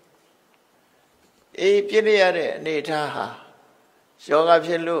အေးပြစ်လိုက်ရတဲ့အနေအထားဟာယောဂ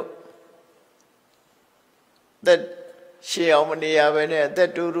ဖြစ်လို့သက်ရှည်အောင်မနေရဘဲနဲ့သ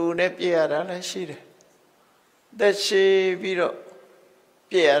က်တူတူနဲ့ပြည့်ရတာလည်းရှိတယ်သက်ရှည်ပြီးတော့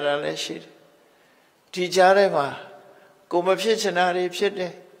ပြည့်ရတာလည်းရှိတယ်ဒီကြားထဲမှာကိုမဖြစ်ချင်တာတွေဖြစ်တ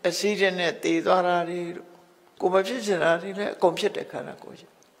ယ်အစည်းတဲ့နဲ့တည်သွားတာတွေကိုမဖြစ်ချင်တာတွေလည်းအကုန်ဖြစ်တဲ့ခန္ဓာကိုယ်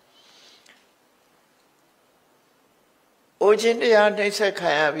ကြီးအိုခြင်းတရားနှိမ့်ဆက်ခံ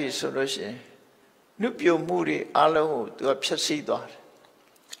ရပြီဆိုလို့ရှိရင်နုပြိုမှုတွေအလုံးကိုသူကဖျက်ဆီးသွားတယ်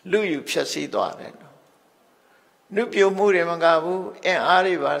လူယူဖျက်ဆီးသွားတယ်နော်နုပြိုမှုတွေမကဘူးအင်အား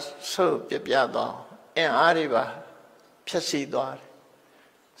တွေပါဆုတ်ပြသွားအင်အားတွေပါဖျက်ဆီးသွားတယ်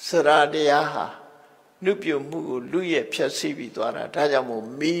စရာတရားဟာနုပြိုမှုကိုလူရဲ့ဖျက်ဆီးပြီးသွားတာဒါကြောင့်မို့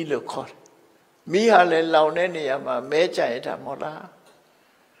မီးလို့ခေါ်တယ်မီးဟာလည်းလောင်တဲ့နေရာမှာမဲကြရတာမဟုတ်လား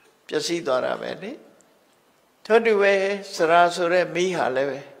ပျက်စီးသွားတာပဲလေထို့တူပဲစရာဆိုတဲ့မီးဟာလည်း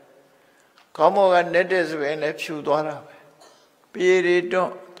ပဲခေါင်းမောကနေတဲ့ဆိုရင်လည်းဖြူသွားတာပဲပြေတွေတွ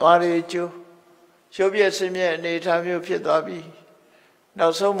န့်သွားတွေကျိုးရုပ်ပြည့်စင်မြဲအနေထားမျိုးဖြစ်သွားပြီးနော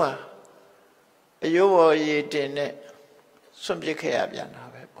က်ဆုံးမှာအယိုးပေါ်ရည်တင်နဲ့စွန့်ပစ်ခဲ့ရပြန်တာ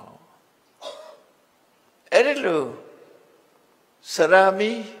ပဲပေါ့အဲ့ဒီလိုစရာ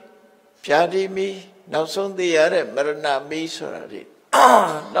မီဖြာတိမီနောက်ဆုံးသိရတဲ့မရဏမီဆိုတာဒီ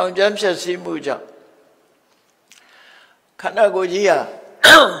လောင်ကျွမ်းဖြစ်စီမှုကြောင့်ခန္ဓာကိုယ်ကြီးဟာ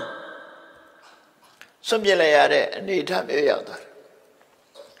စွန့်ပစ်လိုက်ရတဲ့အနေအထားမျိုးရောက်သွားတယ်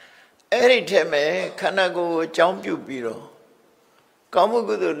အဲ့ဒီထဲမှာခန္ဓာကိုယ်ကိုအကြောင်းပြုပြီးတော့ကောင်းမှု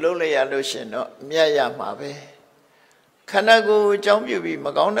ကုသိုလ်လုပ်လိုက်ရလို့ရှင်တော့အမြတ်ရမှာပဲခန္ဓာကိုယ်ကိုအကြောင်းပြုပြီးမ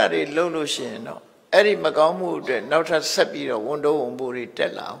ကောင်းတာတွေလုပ်လို့ရှင်တော့အဲ့ဒီမကောင်းမှုအတွက်နောက်ထပ်ဆက်ပြီးတော့ဝန်တိုးဝန်ပိုးတွေတ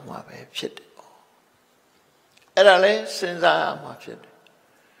က်လာအောင်မှာပဲဖြစ်တယ်ပေါ့အဲ့ဒါလဲစဉ်းစားရမှာဖြစ်တယ်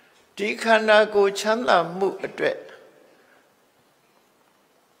ဒီခန္ဓာကိုယ်ချမ်းသာမှုအတွက်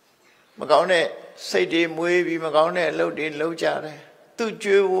မကောင်းတဲ့စိတ်တွေမွေးပြီးမကောင်းတဲ့အလုပ်တွေလုပ်ကြတယ်သူ့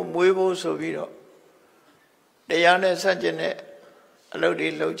ကြွေးဖို့မွေးဖို့ဆိုပြီးတော့တရားနဲ့ဆန့်ကျင်တဲ့အလုပ်တွေ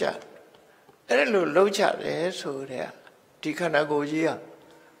လုပ်ကြအဲ့လိုလုပ်ကြတယ်ဆိုတဲ့ဒီခန္ဓာကိုယ်ကြီးဟာ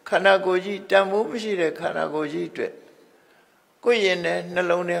ခန္ဓာကိုယ်ကြီးတန်ဖိုးမရှိတဲ့ခန္ဓာကိုယ်ကြီးအတွက်ကိုယ်ရင်နဲ့နှ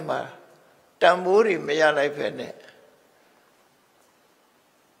လုံးထဲမှာတန်ဖိုးတွေမရလိုက်ဖက်နဲ့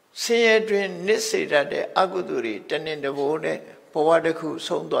ဆင်းရဲတွင်နစ်စေတတ်တဲ့အကုသိုလ်တွေတနေ့တဘိုးနဲ့ဘဝတစ်ခု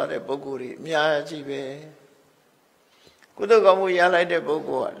ဆုံးသွားတဲ့ပုဂ္ဂိုလ်တွေအများကြီးပဲကုသိုလ်ကောင်းမှုရလိုက်တဲ့ပုဂ္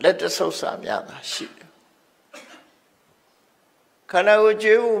ဂိုလ်ကလက်တဆုပ်စာများတာရှိတယ်ခန္ဓာကိုယ်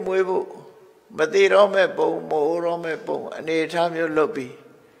ကျွေးဖို့မွေးဖို့မသေးတော့မဲ့ပုံမိုးတော့မဲ့ပုံအနေထားမျိုးလုပ်ပြီး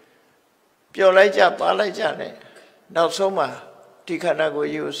ပျော်လိုက်ကြပါလိုက်ကြနဲ့နောက်ဆုံးမှာဒီခန္ဓာကိုယ်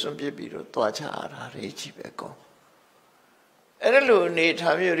ကြီးကိုစွန့်ပစ်ပြီးတော့တွားချရတာတွေကြီးပဲကောအဲ့ဒါလိုအနေ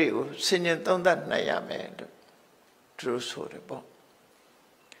ထားမျိုးတွေကိုဆင်ញင်သုံးသပ်နိုင်ရမယ်လို့သူတို့ဆိုတယ်ပေါ့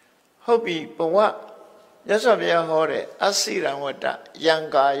ဟုတ်ပြီဘဝမြတ်စွာဘုရားဟောတဲ့အစိရံဝတ္တယံ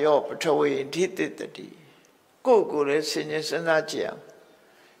ကာယောပထဝေဓိတ္တတိကိုယ်ကိုယ်လည်းဆင်ញင်စဉ်းစားကြည့်အောင်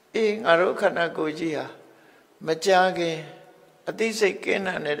အေးငါတို့ခန္ဓာကိုယ်ကြီးဟာမကြခင်အသိစိတ်ကင်း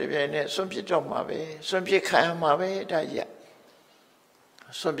တဲ့တပြိုင်နက်စွန့်ပစ်တော့မှာပဲစွန့်ပစ်ခံရမှာပဲဒါကြီး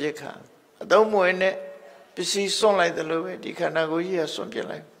စွန့်ပစ်ခံအသုံးမဝင်တဲ့ပစ္စည်းစွန့်လိုက်တယ်လို့ပဲဒီခန္ဓာကိုယ်ကြီးကစွန့်ပစ်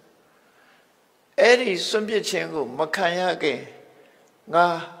လိုက်အဲ့ဒီစွန့်ပစ်ခြင်းကိုမခံရခင်ငါ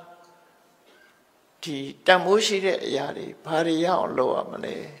ဒီတန်ဖိုးရှိတဲ့အရာတွေဘာတွေရအောင်လုပ်ရမ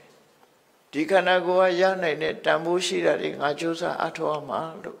လဲဒီခန္ဓာကိုယ်ကရနိုင်တဲ့တန်ဖိုးရှိတာတွေငါကြိုးစားအထောက်အမှာ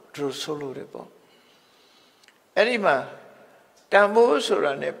လို့သူဆိုလို့တယ်ပေါ့အဲ့ဒီမှာ တန်ဖိုးဆို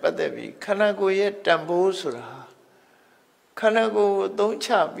တာနဲ့ပတ်သက်ပြီးခန္ဓာကိုယ်ရဲ့တန်ဖိုးဆိုတာခန္ဓာကိုယ်ကိုသုံးချ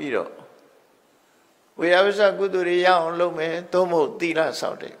ပြီးတော့ဝိယဝစ္စကုသိုလ်တွေရအောင်လုပ်မယ်သို့မဟုတ်သီလ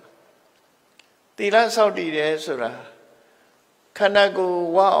ဆောက်တယ်သီလဆောက်တည်တယ်ဆိုတာခန္ဓာကိုယ်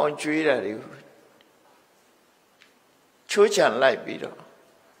ဝအောင်ကြွေးတာတွေကိုချိုးချံလိုက်ပြီးတော့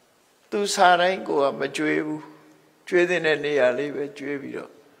သူစားတိုင်းကိုကမကြွေးဘူးကြွေးတဲ့နေရာလေးပဲကြွေးပြီး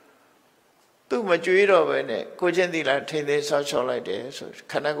တော့သူမကြွေးတော့ပဲနဲ့ကိုချင်းသီလထိမ့်သိမ်းဆောက်ရှောက်လိုက်တယ်ဆို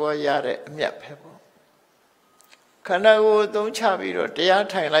ခန္ဓာကိုယ်ရတဲ့အမြတ်ပဲပေါ့ခန္ဓာကိုယ်သုံးချပြီးတော့တရား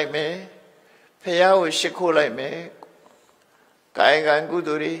ထိုင်လိုက်မယ်ဖះကိုရှ िख ိုးလိုက်မယ်ကာယကံကု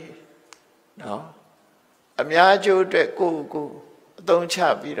သိုလ်တွေနော်အများကျိုးအတွက်ကိုယ်ကိုအသုံးချ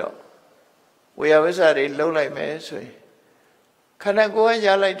ပြီးတော့ဝေယဝိဇ္ဇာတွေလှုပ်လိုက်မယ်ဆိုရင်ခန္ဓာကိုယ်ရ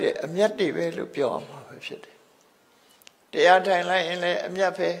လိုက်တဲ့အမြတ်တွေပဲလို့ပြောအောင်ပါပဲဖြစ်တယ်တရားထိုင်လိုက်ရင်လည်းအမြ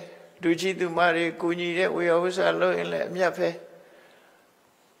တ်ပဲလူကြီးသူမတွေကိုညီတဲ့ဝေယဝိဇ္ဇာလှုပ်ရင်လည်းအမြတ်ပဲ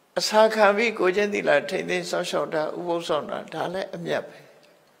အစာခံပြီးကိုချင်းသီလထိမ့်သိမ်းဆောက်ရှောက်တာဥပုသ်ဆောင်တာဒါလည်းအမြတ်ပဲ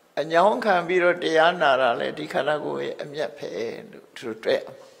အညောင်းခံပြီးတော့တရားနာတာလည်းဒီခန္ဓာကိုယ်ရဲ့အမြတ်ပဲလို့သူတွေ့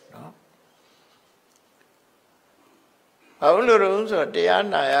အောင်နော်ဘာလို့လဲဆိုတော့တရား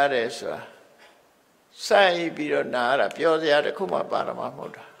နာရတယ်ဆိုတာစိုက်ပြီးတော့နာရတာပြောစရာတခုမှပါရမှာမဟု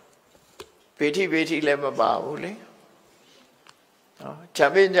တ်တာဗေထိလည်းမပါဘူးလေနော်ဂျ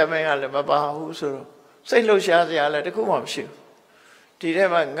ပင်းကလည်းမပါဘူးဆိုတော့စိတ်လှုပ်ရှားစရာလည်းတခုမှမရှိဘူးဒီထဲ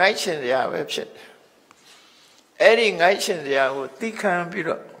မှာငိုက်ချင်စရာပဲဖြစ်တယ်အဲ့ဒီငိုက်ချင်စရာကိုသိခံပြီး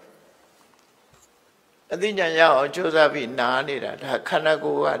တော့အသိဉာဏ်ရအောင်ကြိုးစားပြီးနားနေတာဒါခန္ဓာ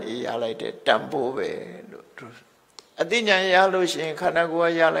ကိုယ်ကနေရလိုက်တဲ့တန်ဖိုးပဲလို့အသိဉာဏ်ရလို့ရှိရင်ခန္ဓာကို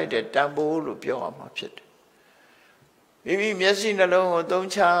ယ်ကရလိုက်တဲ့တန်ဖိုးလို့ပြောရမှာဖြစ်တယ်မိမိမျက်စိနှလုံးကိုသုံး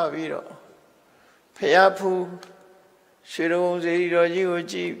ချပြီးတော့ဖျားဖူးရွှေတော်စေတီတော်ကြီးကို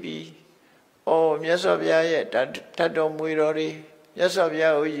ကြည့်ပြီးအော်မြတ်စွာဘုရားရဲ့ဓာတ်တော်မွေတော်တွေမြတ်စွာဘု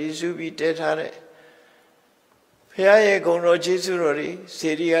ရားကိုရည်စူးပြီးတည်ထားတဲ့ဘုရားရဲ့ဂုဏ်တော်ကျေးဇူးတော်တွေ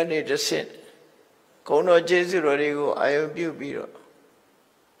စေတီကနေတဆင့်ဂုဏ်တော်ကျေးဇူးတော်တွေကိုအာရုံပြုပြီးတော့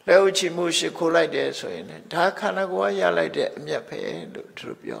လက်ဥချီမှုရှိခိုးလိုက်တယ်ဆိုရင်လည်းဒါခန္ဓာကိုယ်ရလိုက်တဲ့အမြတ်ပဲလို့သူ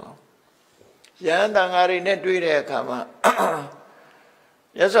တို့ပြောရဟန်းတန်ဃာတွေနဲ့တွေ့တဲ့အခါမှာ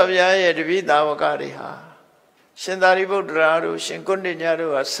မြတ်စွာဘုရားရဲ့တပည့်သာဝကတွေဟာရှင်သာရိပုတ္တရာတို့ရှင်ကုဏ္ဏည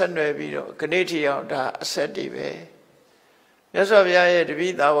တို့ကဆက်နွယ်ပြီးတော့ခဏိထီအောင်ဒါအဆက်တည်ပဲမြတ်စွာဘုရားရဲ့တပ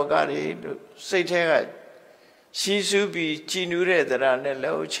ည့်သာဝကတွေလို့စိတ်ထဲကရှိစုပြီးကြည်နူးတဲ့တရားနဲ့လ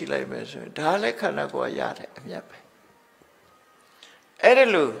က်ဥချီလိုက်မယ်ဆိုရင်ဒါလည်းခန္ဓာကိုယ်ရတဲ့အမြတ်ပဲအဲ့ဒါ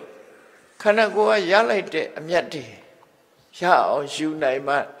လို့ခန္ဓာကိုယ်ကရလိုက်တဲ့အမြတ်တွေရအောင်ယူနိုင်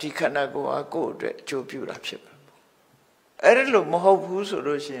မှဒီခန္ဓာကိုယ်ကကိုယ့်အတွက်အကျိုးပြုတာဖြစ်မှာအဲ့ဒါလို့မဟုတ်ဘူးဆို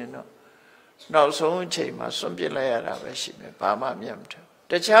လို့ရှိရင်တော့နောက်ဆုံးအချိန်မှာဆွန့်ပစ်လိုက်ရတာပဲရှိမယ်ဘာမှမြတ်မထဘူး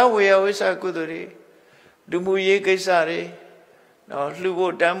တခြားဝေယဝိစ္စကုသိုလ်တွေလူမှုရေးကိစ္စတွေနော်လှူ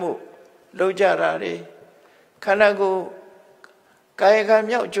ဖို့တန်းဖို့လုပ်ကြတာတွေခန္ဓာကိုယ်ကာယကံ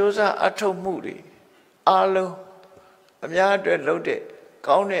မြောက်ကြိုးစားအထောက်မှုတွေအားလုံးအများအတွက်လုပ်တဲ့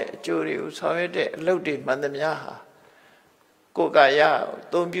ကောင်းတဲ့အကျိုးတွေကိုဆောင်ရွက်တဲ့အလုပ်တွေမှန်သမျှဟာကိုယ်ကရ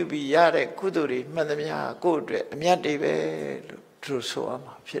သုံးပြုပြီးရတဲ့ကုသိုလ်တွေမှန်သမျှဟာကိုယ့်အတွက်အမြတ်တွေပဲလို့သူဆိုရ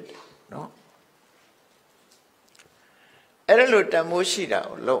မှာဖြစ်တယ်နော်အဲ့ဒါလို့တန်ဖိုးရှိတာ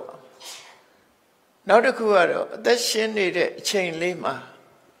ကိုလုပ်အောင်နောက်တစ်ခုကတော့အသက်ရှင်နေတဲ့အချိန်လေးမှာ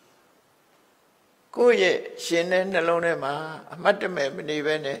ကိုယ့်ရဲ့ရှင်တဲ့နှလုံးထဲမှာအမှတ်တမဲ့မနေ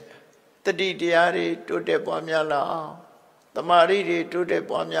ပဲနဲ့တတိတရားတွေတိုးတက်ပွားများလာအောင်တမာရီတွေတိုးတက်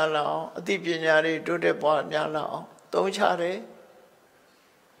ပွားများလာအောင်အသိပညာတွေတိုးတက်ပွားများလာအောင်သုံးချတယ်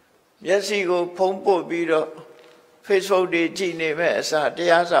မျက်စိကိုဖုံးပုတ်ပြီးတော့ Facebook တွေကြည့်နေမဲ့အစားတ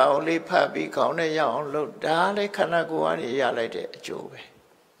ရားစာအုပ်လေးဖတ်ပြီးခေါင်းနဲ့ရအောင်လုပ်ဒါလည်းခန္ဓာကိုယ်ကနေရလိုက်တဲ့အကျိုးပဲ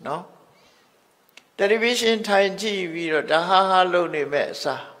နော်တယ်လီဗီရှင်းထိုင်ကြည့်ပြီးတော့ဒါဟာလုပ်နေမဲ့အ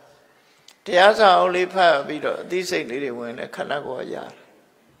စားတရားစာအုပ်လေးဖတ်ပြီးတော့အသိစိတ်လေးတွေဝင်လဲခန္ဓာကိုယ်ရတယ်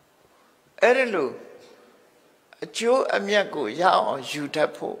အဲ့ဒါလို့အကျိုးအမြတ်ကိုရအောင်ယူတ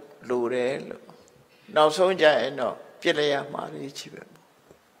တ်ဖို့လိုတယ်လို့နောက်ဆုံးကြရင်တော့ပြစ်လိုက်ရမှာလေးချီပဲ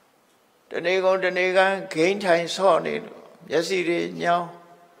တနေ့ကုန်တနေ့ကန်းဂိမ်းထိုင်ဆော့နေလို့မျက်စိတွေညောင်း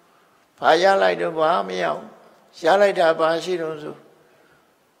ဘာရလိုက်တော့ဘာမရအောင်ရလိုက်တာဘာရှိတော့ဆို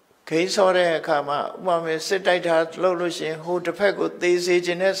ဂိမ်းဆော့တဲ့အခါမှာဥပမာစစ်တိုက်တာလှုပ်လို့ရှိရင်ဟိုတစ်ဖက်ကိုသေစေခြ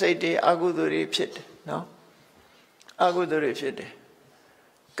င်းတဲ့စိတ်တွေအကုသိုလ်တွေဖြစ်တယ်နော်အကုသိုလ်တွေဖြစ်တယ်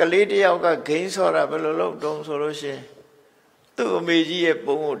ကလေးတယောက်ကဂိမ်းဆော့တာဘယ်လိုလုပ်တုံးဆိုလို့ရှိရင်သူ့အမေကြီးရဲ့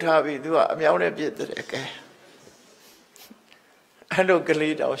ပုံကိုထားပြီးသူကအမြောင်းနဲ့ပြစ်တယ်ကဲအဲ့လိုက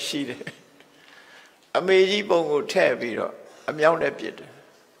လေးတောင်ရှိတယ်အမေကြီးပုံကိုထည့်ပြီးတော့အမြောင်းနဲ့ပြစ်တယ်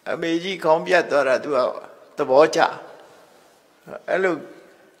အမေကြီးခေါင်းပြတ်သွားတာသူကသဘောကျအဲ့လို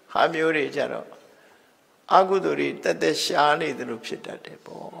ဟာမျိုးတွေကြတော့ အာဟုသူတွေတက်တက်ရှားနေတယ်လို့ဖြစ်တတ်တယ်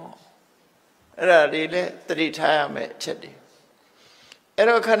ပေါ့အဲ့ဒါတွေလည်းသတိထားရမယ်အချက်တွေအဲ့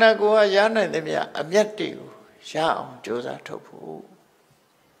တော့ခန္ဓာကိုယ်ကရနိုင်သမျှအမျက်တွေကိုရအောင်ကြိုးစားထုတ်ဖို့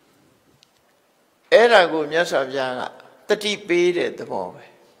အဲ့ဒါကိုမြတ်စွာဘုရားကတတိပေးတဲ့သဘောပဲ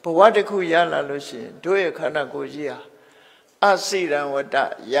ဘဝတစ်ခုရလာလို့ရှိရင်တို့ရဲ့ခန္ဓာကိုယ်ကြီးဟာအစိရံဝတ္တ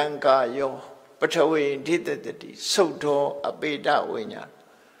ယံကာယောပထဝီဓိတတတိသုတ်တော်အပေတဝိညာ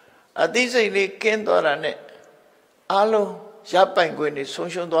အသိစိတ်လေးကင်းသွားတာနဲ့အလုံးရပိုင်ခွင့်နေ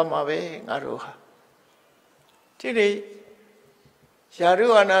ဆုံးရှုံးသွားမှာပဲငါတို့ဟာဒီလေယာရု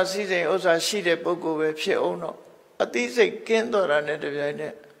အာနာစည်းစိမ်ဥစ္စာရှိတဲ့ပုဂ္ဂိုလ်ပဲဖြစ်အောင်တော့အသိစိတ်ကင်းသွားတာနဲ့တပြိုင်န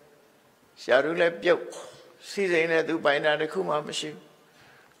က်ယာရုလည်းပြုတ်စည်းစိမ်နဲ့သူပိုင်တာတခုမှမရှိဘူး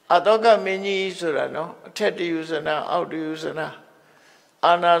အတောကမင်းကြီးဆိုတာနော်အထက်တယူဇနာအောက်တယူဇနာ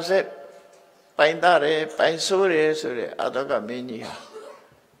အာနာစက်ပိုင်တာတယ်ပိုင်ဆိုးတယ်ဆိုတဲ့အတောကမင်းကြီးဟာ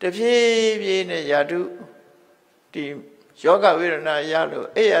တဖြည်းဖြည်းနဲ့ယာတုဒီယောဂဝေဒနာရလို့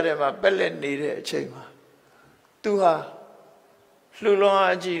အဲ့ရတဲ့မှာပက်လက်နေတဲ့အချိန်မှာသူဟာလှူလွန်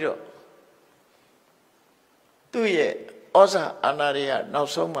အားကြီးတော့သူ့ရဲ့ဩဇာအာဏာတွေကနော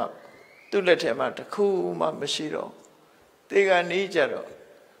က်ဆုံးမှသူ့လက်ထဲမှာတစ်ခုမှမရှိတော့တေကနီးကြတော့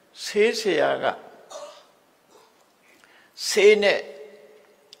ဆေးဆရာကဆေးနဲ့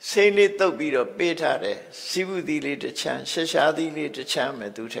ဆေးလေးတုပ်ပြီးတော့ပေးထားတယ်ဇီဝသီလေးတစ်ချမ်းရှာရှာသီလေးတစ်ချမ်းပဲ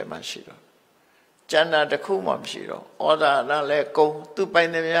သူ့ထဲမှာရှိတော့ကျန်တာတစ်ခုမှမရှိတော့ဩဇာနာလည်းအကုန်သူ့ပိုင်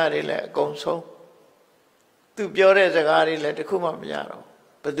သမျှတွေလည်းအကုန်ဆုံးသူပြောတဲ့စကားတွေလည်းတစ်ခုမှမရတော့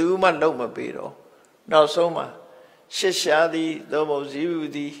ဘယ်သူမှလုံးမပေးတော့နောက်ဆုံးမှာရှာသီသို့မဟုတ်ဇီဝ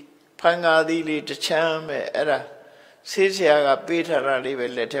သီဖန်ကာသီလေးတစ်ချမ်းပဲအဲ့ဒါဆေးဆရာကပေးထားတာလေးပဲ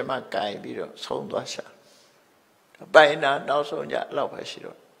လက်ထဲမှာကင်ပြီးတော့ဆုံးသွားရှာပိုင်နာနောက်ဆုံးကြလောက်ပဲရှိ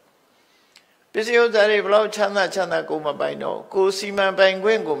တော့ပစ္စည်းဥစ္စာတွေဘလောက်ချမ်းသာကိုမပိုင်တော့ကိုစီမံပိုင်ခွ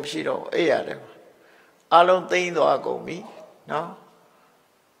င့်ကိုမရှိတော့အဲ့ရတယ်အလုံးသိမ်းသွားကုန်ပြီနော်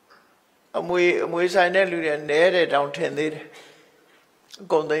အမွေဆိုင်တဲ့လူတွေနဲတဲ့တောင်ထင်သေးတယ်အ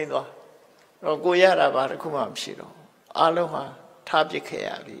ကုန်သိမ်းသွားတော့ကိုရတာဘာတစ်ခုမှမရှိတော့အလုံးဟာထားပစ်ခဲ့ရ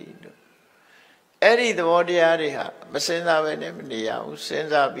ပြီလို့အဲ့ဒီသဘောတရားတွေဟာမစင်စားပဲနဲ့မနေရဘူးစဉ်း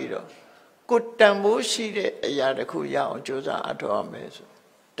စားပြီးတော့ကိုတန်ဖိုးရှိတဲ့အရာတစ်ခုရအောင်ကြိုးစားအထောက်အမယ်ဆို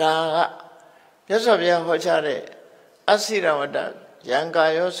ဒါကမြတ်စွာဘုရားဟောကြားတဲ့အစိရဝတ္တယံကာ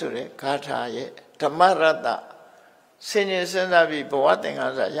ယောဆိုတဲ့ဂါထာရဲ့ဓမ္မရတ္တဆင်ញင်စဉ်းစားပြီးဘဝသင်္က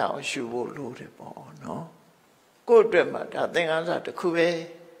န်းစာရအောင်ရှုဖို့လိုတယ်ပေါ့နော်ကိုယ့်အတွက်မှာဒါသင်္ကန်းစာတစ်ခုပဲ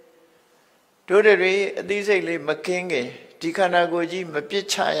တို့တွေအသိစိတ်လေးမကင်းခင်ဒီခန္ဓာကိုယ်ကြီးမပြစ်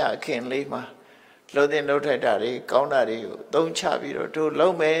ချရခင်လေးမှာလှုပ်တဲ့လှုပ်ထိုက်တာတွေကောင်းတာတွေကိုသုံးချပြီးတော့တို့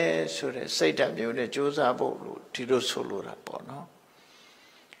လုံးမယ်ဆိုတဲ့စိတ်ဓာတ်မျိုးနဲ့ကြိုးစားဖို့လို့ဒီလိုဆိုလိုတာပေါ့နော်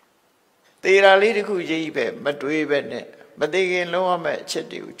သေရာလေးတစ်ခုရေးပဲမတွေးပဲနဲ့မသေးခင်လုံးဝမဲ့အချက်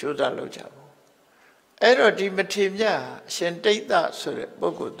တွေကိုကြိုးစားလုပ်ကြဖို့အဲ့တော့ဒီမထေမြတ်အရှင်တိတ်တဆိုတဲ့ပု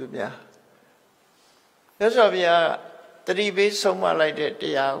ဂ္ဂိုလ်သူများမြတ်စွာဘုရားတတိပေးဆုံးမလိုက်တဲ့တ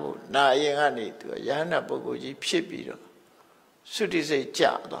ရားကိုနာရင်ကနေသူရဟန္တာပုဂ္ဂိုလ်ကြီးဖြစ်ပြီးတော့သုတိစိတ်ကြ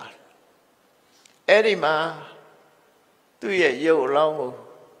သွားတယ်အဲ့ဒီမှာသူ့ရဲ့ရုပ်အလောင်းကို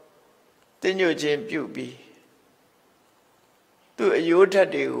တင်းညွတ်ခြင်းပြုပြီးသူ့အယိုးဓာတ်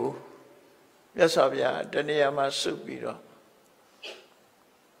တွေကိုမြတ်စွာဘုရားတဏှာမှာစုပြီးတော့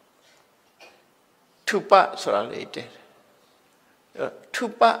ထုပဆိုတာလေးတဲ့ထု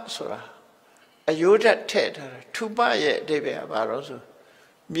ပဆိုတာအယိုးဓာတ်ထည့်ထားတာထုပရဲ့အဓိပ္ပာယ်ကဘာလို့ဆို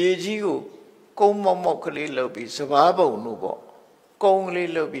မြေကြီးကိုကုန်းမောက်မောက်ကလေးလုပ်ပြီးစဘာပုံလို့ပေါ့ကုန်းက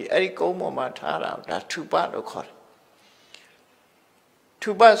လေးလုပ်ပြီးအဲ့ဒီကုန်းပေါ်မှာထားတာဒါထုပလို့ခေါ်တယ်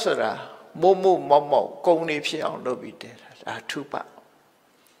ထုပဆိုတာမို့မောက်မောက်ကုန်းလေးဖြစ်အောင်လုပ်ပြီးတည်တာဒါထုပ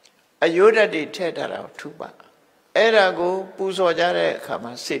အယိုးဓာတ်တွေထည့်ထားတာထုပအဲ့ဒါကိုပူဇော်ကြတဲ့အခါ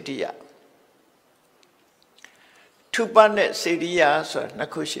မှာစေတိယထုပနဲ့စေတိယဆိုတာနှ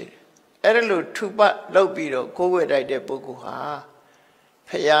စ်ခုရှိတယ်အဲ့ဒါလို့ထုပလုပ်ပြီးတော့ကိုယ်ဝဲတိုက်တဲ့ပုဂ္ဂိုလ်ဟာဖ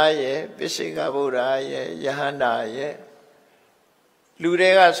ရာရဲ့ပိစိကဗုဒ္ဓရဲ့ယဟန္တာရဲ့လူတွေ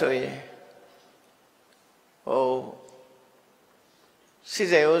ကဆိုရင်စိ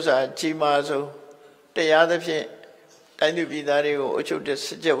စိဥစ္စာကြီးမားဆုံးတရားသဖြင့်တိုင်းသူပြည်သားတွေကိုအချုပ်တဲ့စ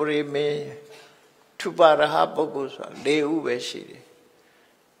ကြဝဠာမင်းထုပရဟပုဂ္ဂိုလ်ဆိုတာ၄ဦးပဲရှိတယ်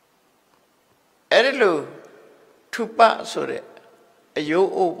အဲ့ဒီလိုထုပဆိုတဲ့အ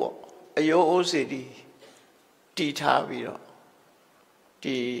ယိုးအိုးပေါ့အယိုးအိုးစီတီထားပြီးတော့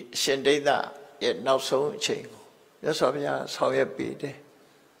ဒီအရှင်ဒိဋ္ဌရဲ့နောက်ဆုံးအချိန်ကိုမြတ်စွာဘုရားဆောင်ရွက်ပေးတယ်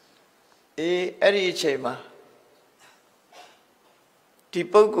အဲ့ဒီအချိန်မှာဒီ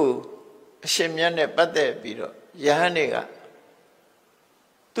ပုဂ္ဂိုလ်အရှင်မြတ်နဲ့ပတ်သက်ပြီးတော့ယဟန်တွေက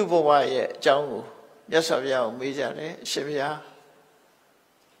သူ့ဘဝရဲ့အကြောင်းကိုမြတ်စွာဘုရားကိုမေးကြတယ်အရှင်ဘုရား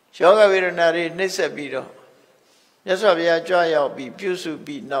ယောဂဝေဒနာတွေနှိမ့်ဆက်ပြီးတော့ မြတ်စွာဘုရားကြွရောက်ပြီးပြုစု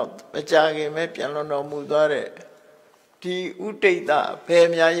ပြီးနောက်မကြာခင်ပဲပြန်လွန်တော်မူသွားတဲ့ဒီဥဒိဋ္ဌဘယ်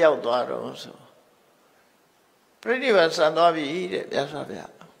များရောက်သွားတော့ဆိုပြိဋိဘံဆံသွားပြီတဲ့မြတ်စွာဘု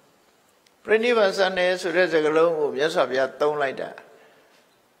ရားပြိဋိဘံဆံတယ်ဆိုတဲ့စကားလုံးကိုမြတ်စွာဘုရားသုံးလိုက်တာ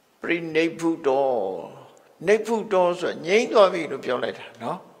ပြိနိဗ္ဗုတောနိဗ္ဗုတောဆိုငြိမ်းသွားပြီလို့ပြောလိုက်တာ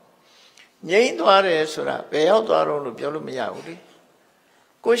နော်ငြိမ်းသွားတယ်ဆိုတာဘယ်ရောက်သွားတော့လို့ပြောလို့မရဘူးလေ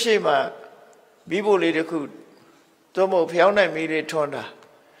ကိုရှိမှမိဖို့လေးတစ်ခုသို့မဟုတ်ဖျောင်းနိုင်မီးလေးထွန်းတာ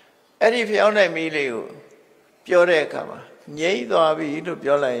အဲ့ဒီဖျောင်းနိုင်မီးလေးကိုပြောတဲ့အခါမှာငြိမ်းသွားပြီလို့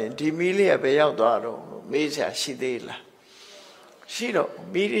ပြောလိုက်ရင်ဒီမီးလေးကဘယ်ရောက်သွားတော့မေးစရာရှိသေးလားရှိတော့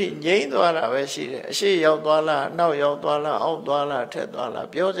မီးလေးငြိမ်းသွားတာပဲရှိတယ်အရှိရောက်သွားလားအနောက်ရောက်သွားလားအောက်သွားလားထက်သွားလား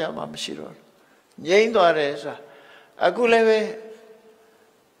ပြောစရာမှမရှိတော့ငြိမ်းသွားတယ်ဆိုတာအခုလည်းပဲ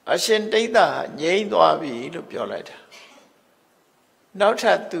အရှင်တိဋ္ဌငြိမ်းသွားပြီလို့ပြောလိုက်တာနောက်ထ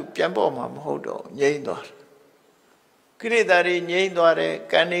ပ်သူပြန်ပေါ်မှာမဟုတ်တော့ငြိမ်းသွားတယ်ကိလေသာတွေငြိမ်းသွားတယ်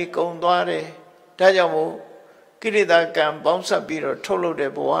ကံတွေကုန်သွားတယ်ဒါကြောင့်မို့ကိလေသာကံပေါင်းစပ်ပြီးတော့ထုတ်လုပ်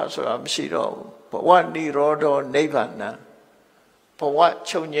တဲ့ဘဝဆိုတာမရှိတော့ဘူးဘဝနိရောဓနိဗ္ဗာန်ဘဝ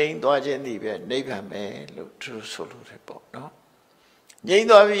ချုပ်ငြိမ်းသွားခြင်းဒီပဲနိဗ္ဗာန်ပဲလို့သူဆိုလို့တယ်ပေါ့နော်ငြိမ်း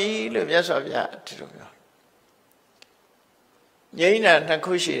သွားပြီလို့မြတ်စွာဘုရားဒီလိုပြောငြိမ်းတာနှစ်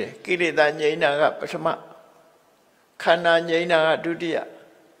ခုရှိတယ်ကိလေသာငြိမ်းတာကပထမခန္ဓာငြိမ်းတာကဒုတိယ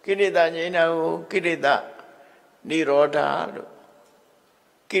ကိလေသာငြိမ်းတာကိုကိလေသာနိရောဓလို့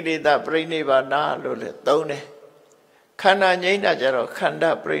ကိလေသာပြိနိဗ္ဗာန်လို့လည်းသုံးတယ်ခန္ဓာငြိမ်းတာကြတော့ခန္ဓာ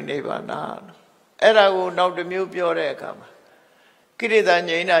ပြိနိဗ္ဗာန်လို့အဲ့ဒါကိုနောက်တစ်မျိုးပြောတဲ့အခါမှာကိလေသာ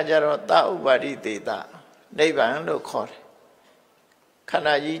ငြိမ်းတာကြတော့သာဥပါတိတေတာနိဗ္ဗာန်လို့ခေါ်တယ်ခန္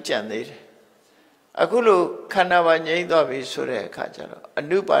ဓာကြီးကြံသေးတယ်အခုလိုခန္ဓာပါငြိမ်းသွားပြီဆိုတဲ့အခါကျတော့အ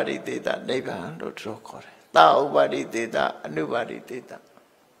နုပါတိတေတာနိဗ္ဗာန်လို့သူတို့ခေါ်တယ်သာဥပါတိတေတာအနုပါတိတေတာ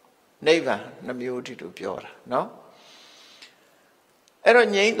နိဗ္ဗာန်နှမျိုးဒီလိုပြောတာနော်အဲ့တော့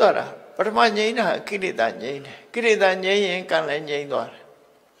ငြိမ်းသွားတာပထမငြိမ်းတာကိလေသာငြိမ်းတယ်ကိလေသာငြိမ်းရင်ကံလည်းငြိမ်းသွားတယ်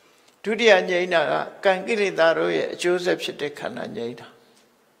ဒုတိယငြိမ်းတာကကံကိလေသာတို့ရဲ့အကျိုးဆက်ဖြစ်တဲ့ခန္ဓာငြိမ်းတာ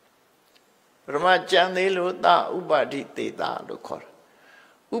ပထမကြံသေးလို့သာဥပါတိတေတာလို့ခေါ်တာ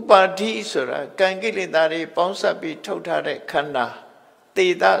ဥပါတိဆိုတာကံကိလေသာတွေပေါင်းစပ်ပြီးထုတ်ထားတဲ့ခန္ဓာတေ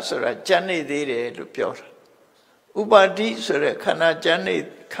တာဆိုတာကြံနေသေးတယ်လို့ပြောတာဥပါတိဆိုတဲ့ခန္ဓာကြံနေ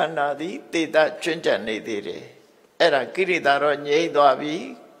ခန္ဓာသည်တေတာကျွန်းကြံနေသေးတယ်အဲ့ဒါကိလေသာတော့ငြိမ်းသွားပြီ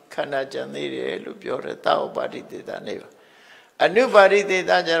ခန္ဓာကြံသေးတယ်လို့ပြောတယ်သာဥပါတိတေတာနေပါအနုပါတိတေ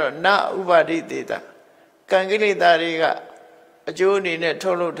တာကျတော့နဥပါတိတေတာကံကိလေသာတွေကအကျိုးအနေနဲ့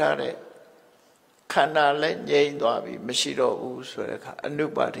ထုတ်လုပ်ထားတဲ့ခန္ဓာလည်းငြိမ်းသွားပြီမရှိတော့ဘူးဆိုတဲ့အခါအနု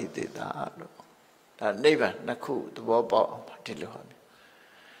ပါတိတေတာလို့ဒါနိဗ္ဗာန်နှစ်ခုသဘောပေါက်အောင်ဒီလိုဟာ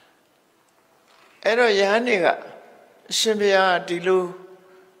အဲ့တော့ယဟန်တွေကအရှင်ဘုရားဒီလို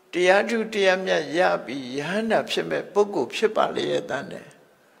တရားထုတရားမြတ်ရပြီးယဟန္တာဖြစ်မဲ့ပုဂ္ဂိုလ်ဖြစ်ပါလေရဲ့တန်းတယ်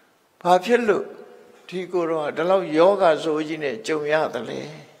ဘာဖြစ်လို့ဒီကိုယ်တော့ဒီလောက်ယောဂဆိုးကြီးနဲ့ကြုံရတယ်လေ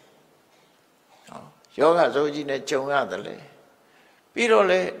ယောဂဆိုးကြီးနဲ့ကြုံရတယ်လေပြီးတော့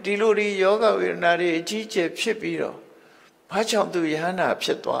လေဒီလိုဒီယောဂဝေဒနာတွေအကြီးကျယ်ဖြစ်ပြီးတော့ဘာကြောင့်သူယဟန္တာဖြ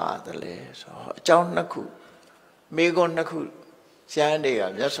စ်သွားတယ်လဲဆိုတော့အကြောင်းနှစ်ခုမေခွန်းနှစ်ခုယဟန်တွေက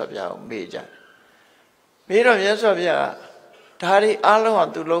မြတ်စွာဘုရားကိုမေးကြတယ်မေးတော့မြတ်စွာဘုရားဒါတွေအလုံးဟာ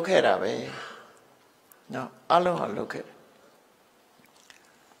သူလုပ်ခဲ့တာပဲနော်အလုံးဟာလုပ်ခဲ့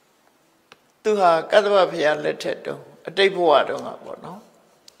သူဟာကတ္တဗဘုရားလက်ထက်တုန်းအတိတ်ဘဝတုန်းကပေါ့နော်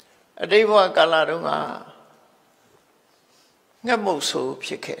အတိတ်ဘဝကာလတုန်းကငှက်မုတ်ဆိုး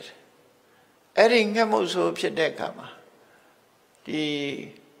ဖြစ်ခဲ့တယ်အဲ့ဒီငှက်မုတ်ဆိုးဖြစ်တဲ့အခါမှာဒီ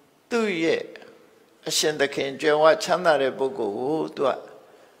သူ့ရဲ့အရှင်သခင်ကြွယ်ဝချမ်းသာတဲ့ပုဂ္ဂိုလ်ကိုသူက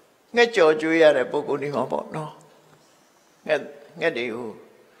ငှက်ကြော်ကျွေးရတဲ့ပုဂ္ဂိုလ်နေမှာပေါ့နော်ငှက်တွေကို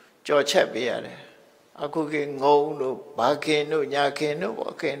ကြော်ချက်ပေးရတယ်အခုကငုံတို့ဘာခင်တို့ညာခင်တို့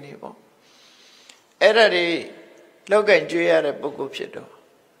ပေါ့ခင်နေပေါ့အဲ့ဒါတွေလောက်ကင်ကျွေးရတဲ့ပုဂ္ဂိုလ်ဖြစ်တော့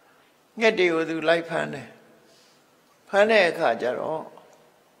ငှက်တွေကိုသူလိုက်ဖမ်းတယ်ဖမ်းတဲ့အခါကျတော့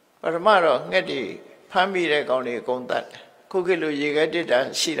ပထမတော့ငှက်တွေဖမ်းပြီးတဲ့ကောင်တွေအကုန်တတ်တယ်ခုခေတ်လိုရေခဲတစ်တာ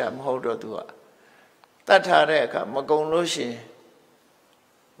ရှိတာမဟုတ်တော့သူကတတ်ထားတဲ့အခါမကုံလို့ရှိရင်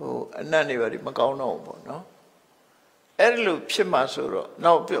အနတ်တွေပါဒီမကောင်းတော့ဘူးပေါ့နော်အဲ့လိုဖြစ်မှဆိုတော့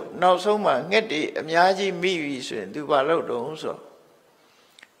နောက်ဆုံးမှငှက်တွေအများကြီးမိပြီဆိုရင်သူဘာလုပ်တော့ဆို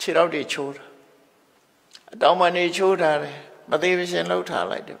ခြေထောက်တွေချိုးတာအတောင်ပံတွေချိုးထားတယ်မသေးမရှင်လှုပ်ထား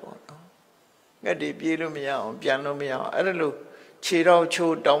လိုက်တယ်ပေါ့နော်ငှက်တွေပြေးလို့မရအောင်ပြန်လို့မရအောင်အဲ့လိုခြေထောက်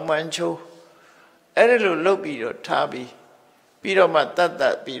ချိုးတောင်ပံချိုးအဲ့လိုလှုပ်ပြီးတော့ထားပြီးတော့မှတ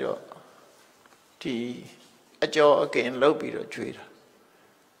တ်ပြီးတော့ဒီအကျော်အကင်လှုပ်ပြီးတော့ကျွေးတာ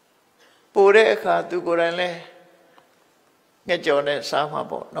ပိုတဲ့အခါသူကိုယ်တိုင်လဲငှက်ကြော်နဲ့စားမှာ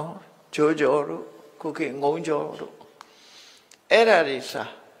ပေါ့နော်ဂျိုးကြော်တို့ ခုခေတ်ငုံကြောတို့အဲ့ဒါတွေစာ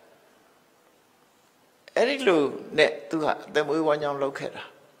အဲ့ဒီလိုနဲ့သူကအသက်မွေးဝမ်းကြောင်းလုပ်ခဲ့တာ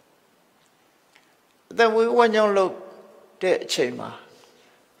အသက်မွေးဝမ်းကြောင်းလုပ်တဲ့အချိန်မှာ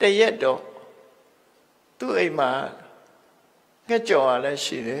တရက်တော့သူ့အိမ်မှာငှက်ကြော်ရလည်း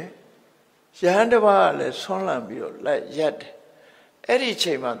ရှိတယ်ရဟန်းတစ်ပါးကလည်းဆွမ်းလန့်ပြီးတော့လက်ရက်တယ်အဲ့ဒီအ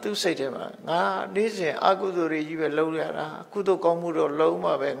ချိန်မှာသူ့စိတ်ထဲမှာငါနေ့စဉ်အကုသိုလ်တွေကြီးပဲလုပ်ရတာကုသိုလ်ကောင်းမှုတော့လုံး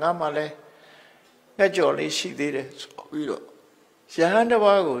မှပဲငါမှလည်းငှက်ကြော်လေးရှိသေးတယ်ဆိုပြီးတော့ရဟန်းတစ်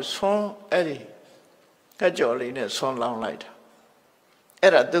ပါးကိုဆွမ်းအဲ့ဒီငှက်ကြော်လေးနဲ့ဆွမ်းလောင်းလိုက်တာ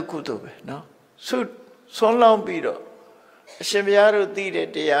အဲ့ဒါသူကုသိုလ်ပဲနော်ဆွမ်းလောင်းပြီးတော့အရှင်ဘုရားတို့သိတဲ့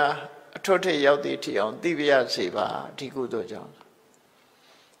တရားအထွတ်ထိပ်ရောက်သည့်ထီအောင်သိပြရစေပါဒီကုသိုလ်ကြောင့်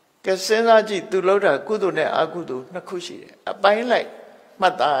ကဲစဉ်းစားကြည့်သူလုပ်တာကုသိုလ်နဲ့အကုသိုလ်နှစ်ခုရှိတယ်အပိုင်းလိုက်မှ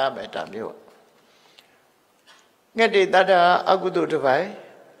တ်သားရမယ်ဒါမျိုးငှက်တွေတတ်တာအကုသိုလ်တစ်ပိုင်း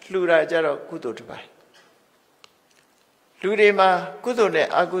လှူတာကြတော့ကုသိုလ်တစ်ပိုင်းလူတွေမှာကုသိုလ်နဲ့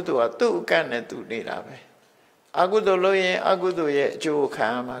အကုသိုလ်ကသူ့အကန့်နဲ့သူနေတာပဲအကုသိုလ်လုပ်ရင်အကုသိုလ်ရဲ့အကျိုးခံ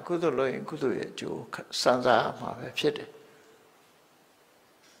ရမှာကုသိုလ်လုပ်ရင်ကုသိုလ်ရဲ့အကျိုးစံစားရမှာပဲဖြစ်တယ်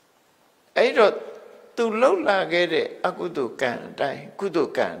အဲ့တော့သူလှုပ်လာခဲ့တဲ့အကုသိုလ်ကံအတိုင်းကုသို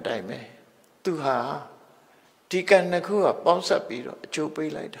လ်ကံအတိုင်းပဲသူဟာဒီကံနှစ်ခုကပေါင်းစပ်ပြီးတော့အကျိုး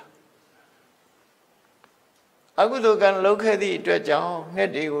ပေးလိုက်တာအကုသိုလ်ကံလုပ်ခဲ့သည့်အတွက်ကြောင့်ငှက်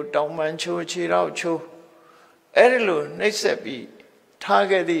တွေကိုတောင်ပန်းချိုးခြေထောက်ချိုးအဲ့ဒီလိုနှိပ်စက်ပြီးထား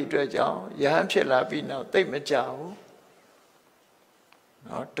ခဲ့သည့်အတွက်ကြောင့်ရဟန်းဖြစ်လာပြီးနောက်သိပ်မကြဘူး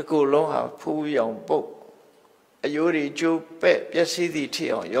နော်တကူလုံးဟာဖူးရောင်ပုတ်အယိုးတွေကျိုးပဲ့ပျက်စီးသည့်ထိ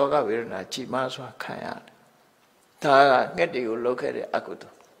အောင်ယောဂဝေဒနာကြီးမားစွာခံရတယ်ဒါကငှက်တွေကိုလုပ်ခဲ့တဲ့အကု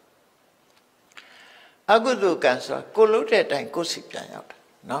သိုလ်အကုသိုလ်ကံဆိုတာကိုလုပ်တဲ့အတိုင်းကိုယ်စီပြန်ရောက်တာ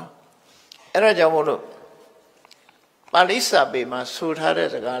နော်အဲ့ဒါကြောင့်မို့လို့ပါဠိစာပေမှာဆိုထားတဲ့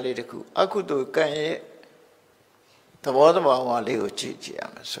စကားလေးတစ်ခုအကုသိုလ်ကံရဲ့သဘောတဘာဝလေးကိုကြည့်ကြည့်ရ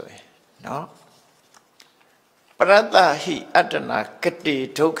မယ်ဆိုရင်နော်ပရတ္တဟိအတ္တနာကတိ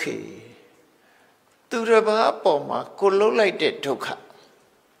ဒုက္ခေသူတစ်ပါးအပေါ်မှာကိုလှုပ်လိုက်တဲ့ဒုက္ခ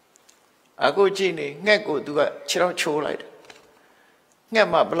အခုကြည့်နေငှက်ကိုသူကခြေထောက်ချိုးလိုက်တယ်ငှက်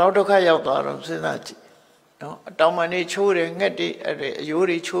မှာဘယ်လောက်ဒုက္ခရောက်သွားတော့စဉ်းစားကြည့်နော်အတောင်မှန်နေချိုးတယ်ငှက်တွေအဲ့အယိုး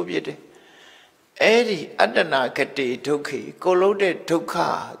တွေချိုးပြစ်တယ်အဲ့ဒီအတ္တနာကတိဒုက္ခေကိုလှုပ်တဲ့ဒုက္ခ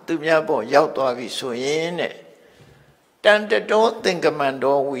သူများပေါ်ရောက်သွားပြီဆိုရင်တဲ့တန်တတောသင်္ကမန္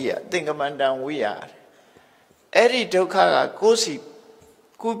တောဝိယသင်္ကမန္တံဝိယအဲ့ဒီဒုက္ခကကိုယ်စီ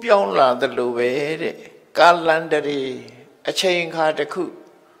ကူးပြောင်းလာသလိုပဲတဲ့ကာလန္တရီအချိန်ခါတစ်ခု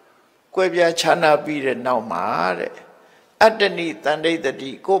ကွဲပြားခြားနာပြီးတဲ့နောက်မှာတဲ့အတ္တနိတန္တိတတိ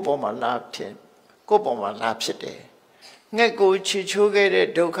ကိုယ့်ပေါ်မှာလာဖြစ်ကိုယ့်ပေါ်မှာလာဖြစ်တယ်ငှက်ကိုချီချိုးခဲ့တဲ့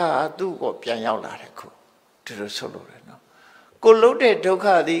ဒုက္ခဟာသူ့ကိုပြန်ရောက်လာတယ်ခုဒီလိုဆိုလို့ရတယ်နော်ကိုလှုပ်တဲ့ဒုက္ခ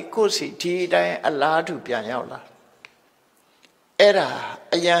သည်ကိုယ့်စီဒီအတိုင်းအလားတူပြန်ရောက်လာအဲ့ဒါ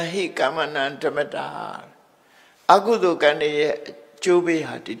အယံဟိကာမနံဓမ္မတာအကုသိုလ်ကံရဲ့ကျိုးပေး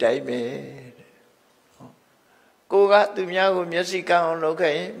ဟာဒီတိုင်းပဲကိုကသူများကိုမျက်စိကန်းအောင်လုပ်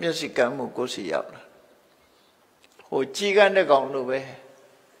ခဲ့ရင်မျက်စိကန်းမှုကိုယ်စီရောက်လာဟိုကြီးကန်းတဲ့ကောင်လိုပဲ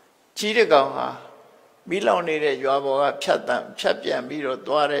ကြီးတဲ့ကောင်ဟာမီးလောင်နေတဲ့ရွာပေါ်ကဖြတ်ပြန်ပြီးတော့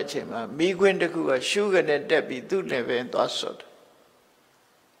သွားတဲ့အချိန်မှာမီးခွင်းတစ်ခုကရှူးကနေတက်ပြီးသူ့လည်းပဲသွားဆွတ်တယ်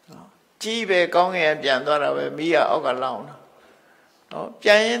ကြီးပဲကောင်းငယ်ပြန်သွားတာပဲမီးကအောက်ကလောင်တာနော်ပြ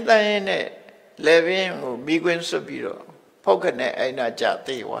န်ရင်တန်းရင်နဲ့လေပင်ကိုမီးခွင်းဆွတ်ပြီးတော့ဖောက်ခနဲ့အိုင်နာကြ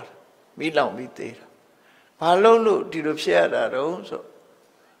သေးသွားတာမီးလောင်ပြီးသေးတာဘာလို့ဒီလိုဖြစ်ရတာတော့ဆို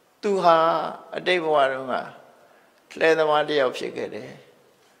သူဟာအတိတ်ဘဝတုန်းကလှဲသမားတစ်ယောက်ဖြစ်ခဲ့တယ်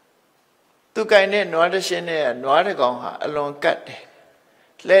သူကင်တဲ့နွားတရှင်းနဲ့နွားတစ်ကောင်ဟာအလွန်ကတ်တယ်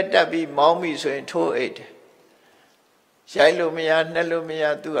လှဲတက်ပြီးမောင်းပြီဆိုရင်ထိုးအိတ်တယ်ရိုက်လို့မရနှက်လို့မရ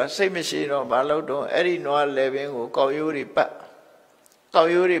သူကစိတ်မရှိတော့ဘာလို့တော့အဲ့ဒီနွားလေပင်ကိုကောက်ရိုးတွေပတ်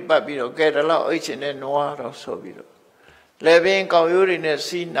ပြီးတော့ကဲတလောက်အိတ်ချင်တဲ့နွားတော့ဆိုပြီးတော့လေပင်ကောက်ရိုးတွေနဲ့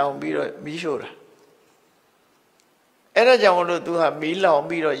စီးနှောင်ပြီးတော့မီးရှို့တာအဲ့ဒါကြောင့်မလို့သူဟာမီးလောင်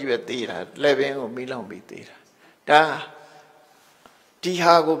ပြီးတော့ရွက်သေးတာလေပင်ကိုမီးလောင်ပြီးသေးတာဒါဒီ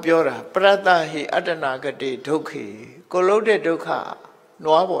ဟာကိုပြောတာပရတ္တဟိအတ္တနာကတိဒုက္ခေကိုလှုပ်တဲ့ဒုက္ခ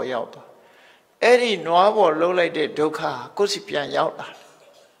နွားပေါ်ရောက်သွားအဲ့ဒီနွားပေါ်လှုပ်လိုက်တဲ့ဒုက္ခကိုယ်စီပြန်ရောက်လာ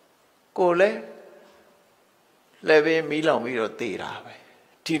ကိုလည်းလေပင်မီးလောင်ပြီးတော့သေတာပဲ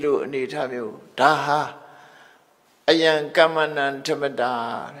ဒီလိုအနေထားမျိုးဒါဟာအယံကမ္မနံဓမ္မတာ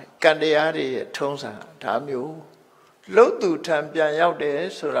ကံတရားတွေရဲ့ထုံးစံဒါမျိုးလှုပ်သူထံပြန်ရောက်တယ်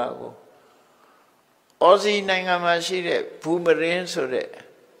ဆိုတာကိုဩဇီနိုင်ငံမှာရှိတဲ့ဘူမရင်းဆိုတဲ့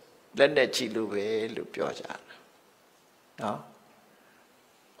လက်နဲ့ကြည့်လို့ပဲလို့ပြောကြတာနော်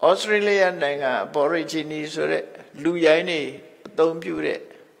ဩစတြေးလျနိုင်ငံဘော်ရီဂျီနီဆိုတဲ့လူရိုင်းတွေအသုံးပြုတဲ့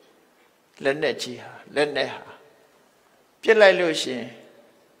လက်နဲ့ကြီးဟာလက်နဲ့ဟာပြစ်လိုက်လို့ရှင်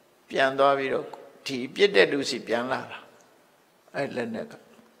ပြန်သွားပြီးတော့ဒီပြစ်တဲ့လူစီပြန်လာတာအဲ့လက်နဲ့က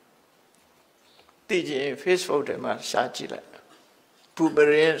သိချင် Facebook ထဲမှာရှာကြည့်လိုက်ဘူပ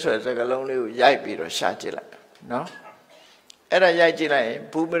ရင်ဆိုတဲ့စကားလုံးလေးကိုရိုက်ပြီးတော့ရှာကြည့်လိုက်နော်အဲ့ဒါရိုက်ကြည့်လိုက်ရင်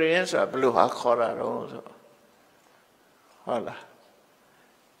ဘူပရင်ဆိုတာဘယ်လိုဟာခေါ်တာတော့ဆိုဟုတ်လား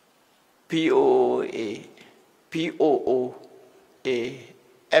BOA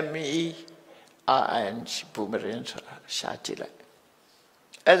MERN ဘူပရင်ဆိုတာရှာကြည့်လိုက်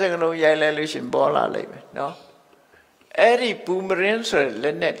အဲ့စကားလုံးရိုက်လိုက်လို့ရှင်ပေါ်လာလိမ့်မယ်နော်အဲ့ဒီဘူမရင်ဆိုတဲ့လ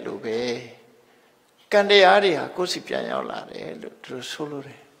က်နဲ့လိုပဲကံတရားတွေဟာကိုယ်စီပြန်ရောက်လာတယ်လို့သူဆိုလို့တ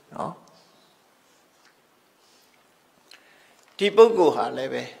ယ်နော်ဒီပုဂ္ဂိုလ်ဟာလ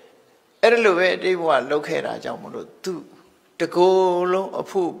ည်းပဲအဲ့လိုပဲအတိတ်ဘဝလုပ်ခဲ့တာကြောင့်မလို့သူတကိုယ်လုံးအ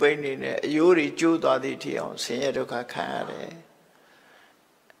ဖို့ပိန်းနေတဲ့အယိုးတွေကျိုးသွားသည့်ထိအောင်ဆင်းရဲဒုက္ခခံရတယ်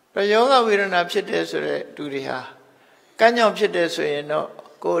။ယောဂဝေဒနာဖြစ်တဲ့ဆိုတဲ့သူတွေဟာကံကြောင့်ဖြစ်တဲ့ဆိုရင်တော့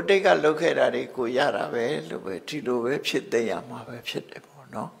ကိုယ်အတိတ်ကလုပ်ခဲ့တာတွေကိုရတာပဲလို့ပဲဒီလိုပဲဖြစ်သိရမှာပဲဖြစ်တယ်ပေါ့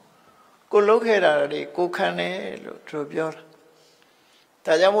နော်။ကိုလုပ်ခဲ့တာတွေကိုခံတယ်လို့သူပြောတာ။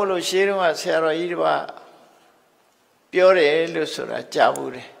ဒါကြောင့်မို့လို့ရှေးတုန်းကဆရာတော်ကြီးတပါးပြောတယ်လို့ဆိုတာကြား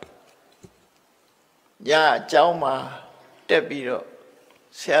ဘူးတယ်။ညအเจ้าမှာတက်ပြီးတော့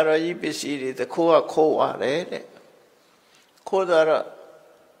ဆရာတော်ကြီးပစ္စည်းတွေတခိုးကခိုးသွားတယ်တဲ့။ခိုးသွားတော့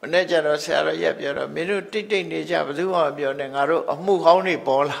မနေ့ကျတော့ဆရာတော်ကြီးပြောတော့မင်းတို့တိတ်တိတ်နေကြဘယ်သူမှမပြောနဲ့ငါတို့အမှုဟောင်းတွေ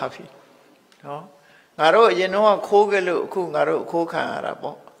ပေါ်လာပြီနော်ငါတို့အရင်တော့ခိုးခဲ့လို့အခုငါတို့ခိုးခံရတာ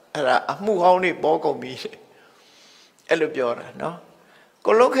ပေါ့အဲ့ဒါအမှုဟောင်းတွေပေါ်ကုန်ပြီအဲ့လိုပြောတာနော်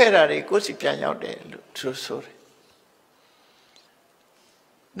ကိုလုတ်ခဲ့တာတွေကိုယ်စီပြန်ရောက်တယ်လို့သူဆိုတယ်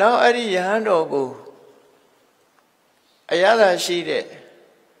နောက်အဲ့ဒီယဟန်တော်ကိုအရသာရှိတဲ့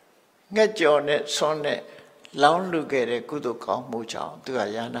ငှက်ကြော်နဲ့ဆွန်းနဲ့လောင်းလူခဲ့တဲ့ကုသိုလ်ကောင်းမှုကြောင့်သူက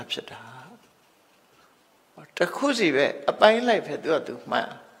ယာနာဖြစ်တာတခုစီပဲအပိုင်းလိုက်ပဲသူမှန်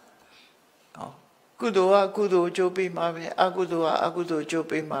နော်ကုသိုလ်ကကုသိုလ်ကြိုးပေးမှာပဲအကုသိုလ်ကအကုသိုလ်ကြိုး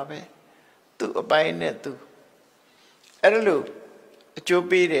ပေးမှာပဲသူအပိုင်းနဲ့သူအဲ့လိုအကျိုး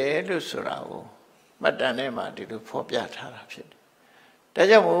ပေးတယ်လို့ဆိုတာကိုမှတ်တမ်းထဲမှာဒီလိုဖော်ပြထားတာဖြစ်တယ်ဒါ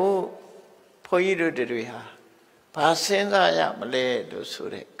ကြောင့်မို့ဘုန်းကြီးတို့တွေဟာဘာစဉ်းစားရမလဲလို့ဆို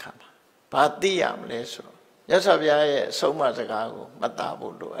တဲ့အခါမှာဘာသိရမလဲဆိုတော့မြတ်စွာဘုရားရဲ့အဆုံးအမစကားကိုမှတ်သား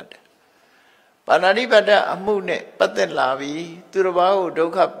ဖို့လိုအပ်တယ်။ပါဏာတိပါဒအမှုနဲ့ပတ်သက်လာပြီးသူတစ်ပါးကိုဒု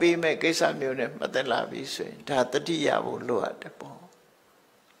က္ခပေးမဲ့ကိစ္စမျိုးနဲ့ပတ်သက်လာပြီးဆိုရင်ဒါတတိယဖို့လိုအပ်တယ်ပေါ့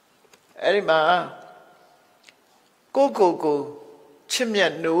။အဲ့ဒီမှာကိုချစ်မြ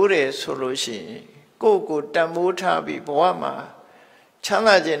တ်နိုးတယ်ဆိုလို့ရှိရင်ကိုတန်မိုးထားပြီးဘဝမှာချမ်း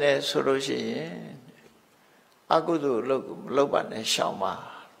သာခြင်းနဲ့ဆိုလို့ရှိရင်အကုသိုလ်လုပ်ပါနဲ့ရှောင်ပါ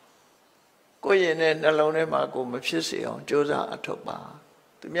ကိုယ့်ရင်နဲ့နှလုံးထဲမှာကိုမဖြစ်စေအောင်ကြိုးစားအထောက်ပါ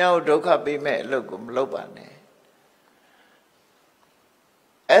သူများကိုဒုက္ခပေးမဲ့အလုပ်ကိုမလုပ်ပါနဲ့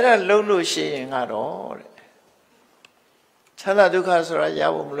အဲ့ဒါလုပ်လို့ရှိရင်ကတော့တဲ့ချမ်းသာဒုက္ခဆိုတာရ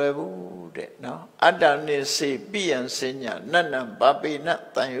ဖို့မလွယ်ဘူးတဲ့နော်အတ္တနိစေပိယံစဉ္ညာနတ္နံဘာပေန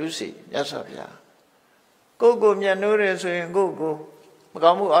တန်ယုစီမြတ်စွာဘုရားကိုမြတ်နိုးတယ်ဆိုရင်ကိုမ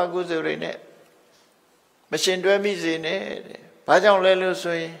ကောင်းမှုအကုသိုလ်တွေနဲ့မရှင်တွဲမိစေနဲ့တဲ့ဘာကြောင့်လဲလို့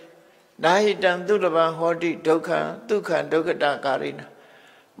ဆိုရင်နာဟိတံသူလဘံဟောတိဒုက္ခံဒုက္ခဒုက္ခတကာရိနာ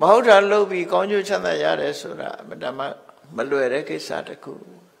မဟုတ်တာလုပ်ပြီးကောင်းကျိုးချမ်းသာရတယ်ဆိုတာအမှန်တမ်းမလွယ်တဲ့ကိစ္စတခု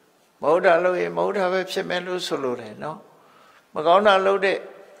မဟုတ်တာလုပ်ရင်မဟုတ်တာပဲဖြစ်မယ်လို့ဆိုလိုတယ်နော်မကောင်းတာလုပ်တဲ့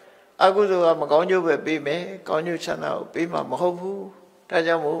အကုသိုလ်ကမကောင်းကျိုးပဲပေးမယ်ကောင်းကျိုးချမ်းသာကိုပေးမှာမဟုတ်ဘူးဒါ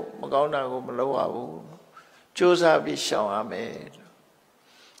ကြောင့်မို့မကောင်းတာကိုမလုပ်ရဘူးကြိုးစားပြီးရှောင်ရမယ်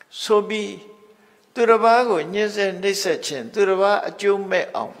ဆိုပြီးသူတစ်ပါးကိုညှင်းဆဲနှိပ်စက်ခြင်းသူတစ်ပါးအကျိုးမဲ့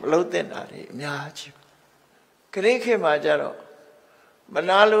အောင်မလုပ်သင့်တာတွေအများကြီးခရစ်ခေတ်မှာကြတော့မ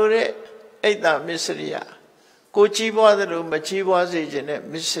နာလိုတဲ့အိတ်တမစ္စရိယကိုကြီးပွားသလိုမကြီးပွားစေခြင်းနဲ့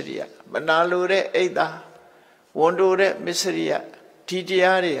မစ္စရိယမနာလိုတဲ့အိတ်တဝန်တိုတဲ့မစ္စရိယဒီတ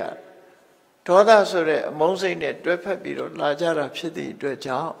ရားတွေဟာဒေါသဆိုတဲ့အမုန်းစိတ်နဲ့တွဲဖက်ပြီးတော့လာကြတာဖြစ်သည့်အတွက်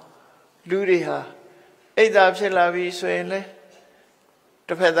ကြောင့်လူတွေဟာအိတ်တဖြစ်လာပြီးဆိုရင်လေ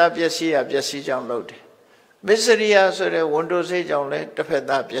တစ်ဖက်သားပျက်စီးကြောင်းလုပ်တယ်မစ္စရိယဆိုတဲ့ဝန်တိုစိတ်ကြောင့်လည်းတစ်ဖက်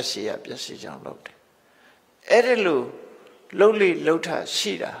သားပျက်စီးကြောင်းလုပ်တယ်အဲ့ဒီလိုလှုပ်လေလှုပ်ထ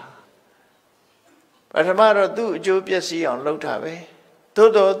ရှိတာပထမတော့သူ့အကျိုးပျက်စီးအောင်လုပ်တာပဲ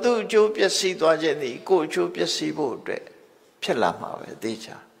သို့တော့သူ့အကျိုးပျက်စီးသွားခြင်းဒီကိုယ်အကျိုးပျက်စီးဖို့အတွက်ဖြစ်လာမှာပဲသိ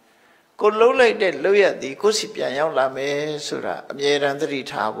ချာကိုလှုပ်လိုက်တဲ့လှုပ်ရသည်ကိုယ်စီပြန်ရောက်လာမယ်ဆိုတာအမြဲတမ်းသတိ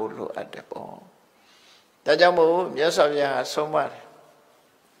ထားဖို့လိုအပ်တယ်ပေါ့ဒါကြောင့်မို့မြတ်စွာဘုရားဆုံးမတယ်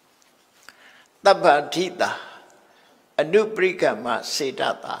တပ္ပဓိတာအနုပရိကမစေတ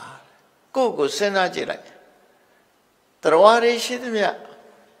တာကိုစဉ်းစားကြည့်လိုက်တရားရရှိသမျှ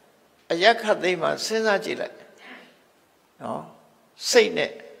အယက္ခသိမှာစဉ်းစားကြည့်လိုက်နော်စိတ်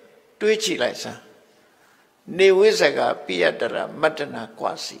နဲ့တွေးကြည့်လိုက်စမ်းနေဝိဇ္ဇကပိယတရမတ္တနာ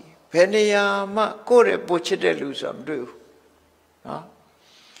ကွာစီဘယ်နေရာမှကိုယ့်ရဲ့ပို့ချစ်တဲ့လူဆိုတာမတွေ့ဘူးနော်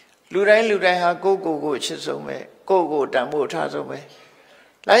လူတိုင်းဟာကိုချစ်ဆုံးပဲကိုတန်ဖို့ထားဆုံးပဲ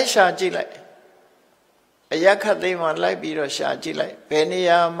လိုက်ရှာကြည့်လိုက်အယက္ခသိမှာလိုက်ပြီးတော့ရှာကြည့်လိုက်ဘယ်နေ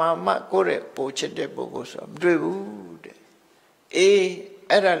ရာမှကိုယ့်ရဲ့ပို့ချစ်တဲ့ပုဂ္ဂိုလ်ဆိုတာမတွေ့ဘူးတဲ့အေး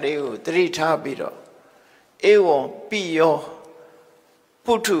အဲ့ဒါလေးကိုသတိထားပြီးတော့ဧဝံပိယော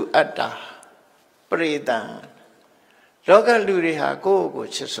ပုထုအတ္တပရိသံလောကလူတွေဟာကို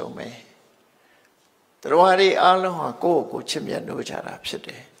ချစ်ဆုံးပဲတရားတွေအားလုံးဟာကိုချစ်မြတ်လို့ကြတာဖြစ်တ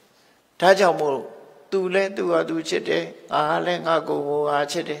ယ်ဒါကြောင့်မို့သူလဲသူဟာသူချစ်တယ်ငါလဲငါကို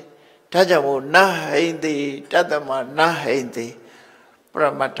ချစ်တယ်ဒါကြောင့်မို့နဟိန္တိတတ္တမနဟိန္တိပရ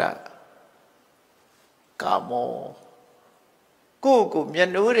မတ္တကာမောကိုမြတ်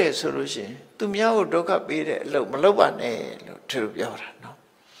လို့တယ်ဆိုလို့ရှိရင်သူများကိုဒုက္ခပေးတဲ့အလုပ်မလုပ်ပါနဲ့လို့သူပြောတာနော်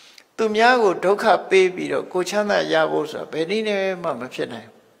သူများကိုဒုက္ခပေးပြီးတော့ကိုချမ်းသာရဖို့ဆိုတာဘယ်နည်းနဲ့မှမဖြစ်နိုင်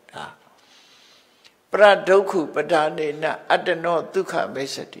ဘူးဒါပရဒုက္ခပဒါနေနအတ္တနောဒုက္ခမိ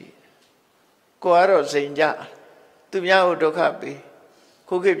စ္ဆတိကိုကတော့စိန်ကြသူများကိုဒုက္ခပေး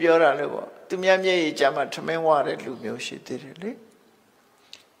ခုခေတ်ပြောတာလို့ပေါ့သူများမျက်ရည်ကျမှထမင်းဝတဲ့လူမျိုးရှိသေးတယ်လေ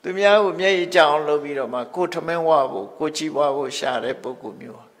သူများကိုမျက်ရည်ကျအောင်လုပ်ပြီးတော့မှကိုထမင်းဝဖို့ကိုကြည်ပွားဖို့ရှာတဲ့ပုဂ္ဂိုလ်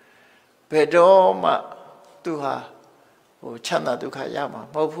မျိုးဘယ်တော့မှသူဟာချမ်းသာဒုက္ခရမှာ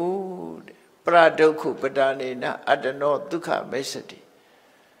မဟုတ်ဘူးတဲ့ပရဒုက္ခပဒါနေနအတ္တနောဒုက္ခမိစ္ဆတိ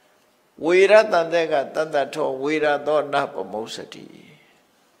ဝေရတန်တဲ့ကတတ္တထောဝေရသောနပမုစ္စတိ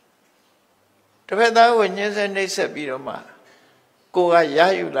တစ်ဖက်သားကိုညှင်းဆဲနှိပ်စက်ပြီးတော့မှကိုကရ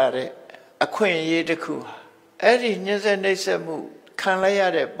ယူလာတဲ့အခွင့်အရေးတစ်ခုဟာအဲ့ဒီညှင်းဆဲနှိပ်စက်မှုခံလိုက်ရ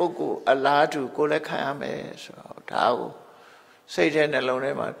တဲ့ပုဂ္ဂိုလ်အလားတူကိုလည်းခံရမယ်ဆိုတော့ဒါကိုစိတ်ထဲနှလုံး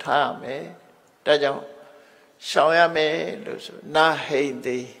ထဲမှာထားရမယ်ဒါကြောင့်ရှောင်ရမယ်လို့ဆိုနာဟိန္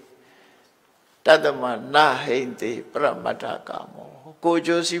တိတတ္တမနာဟိန္တိပရမတ္ထကာမောကို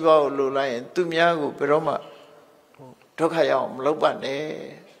ကျိုးစည်းပွားကိုလိုလိုက်ရင်သူများကိုဘယ်တော့မှဒုက္ခရောက်မလုပ်ပါနဲ့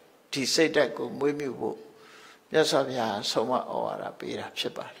ဒီစိတ်ဓာတ်ကိုမွေးမြူဖို့မြတ်စွာဘုရားဆုံးမဩဝါဒပေးတာဖြ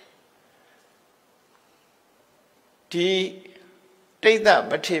စ်ပါတယ်ဒီတိဋ္ဌ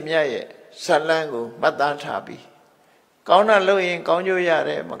မထေမြတ်ရဲ့ဇာလန်းကိုမှတ်သားထားပြီးကောင်းတာလုပ်ရင်ကောင်းကျိုးရ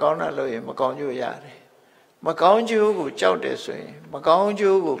တယ်မကောင်းတာလုပ်ရင်မကောင်းကျိုးရတယ်မကောင်းကျိုးကိုကြောက်တယ်ဆိုရင်မကောင်း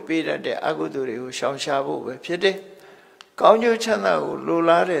ကျိုးကိုပေးတတ်တဲ့အကုသိုလ်တွေကိုရှောင်ရှားဖို့ပဲဖြစ်တယ်ကောင်းကျိုးချမ်းသာကိုလို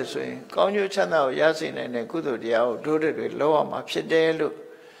လားတယ်ဆိုရင်ကောင်းကျိုးချမ်းသာကိုရစေနိုင်တဲ့ကုသိုလ်တရားကိုဒုတွေလောက်အောင်မှာဖြစ်တယ်လို့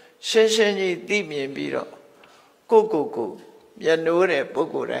ရှင်းရှင်းကြီးသိမြင်ပြီးတော့ကိုမျက်နှိုးတဲ့ပုဂ္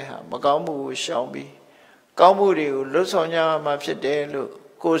ဂိုလ်တိုင်းဟာမကောင်းမှုကိုရှောင်ပြီးကောင်းမှုတွေကိုလွတ်ဆောင်ကြမှာဖြစ်တယ်လို့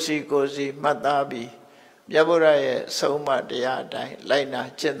ကိုစီမှတ်သားပြီးမြတ်ဗုဒ္ဓရဲ့ဆုံးမတရားအတိုင်းလိုက်နာ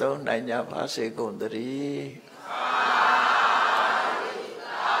ကျင့်သုံးနိုင်ကြပါစေကုန်သတည်း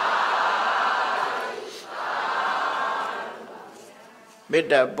မေတ္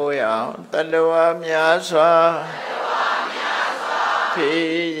တာပို့ရအောင်တတ္တဝါများစွာ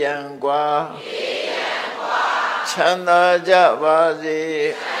ဖေးရန်กว่าချမ်းသာကြပါစေ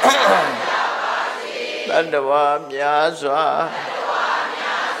တတ္တဝါများစွာ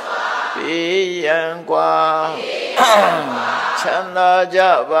ဖေးရန်กว่าချမ်းသာကြ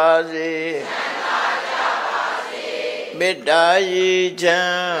ပါစေမေတ္တာရည်ချ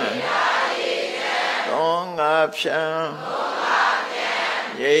မ်းသောငါဖြံ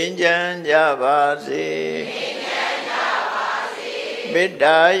ငြိမ်းချမ်းကြပါစေမေတ္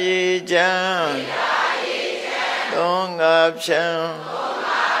တာရည်ချမ်းသောငါဖြံ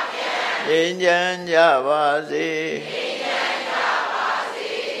ငြိမ်းချမ်းကြပါစေ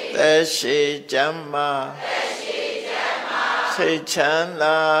သက်ရှိချမ်းသာစိတ်ချမ်း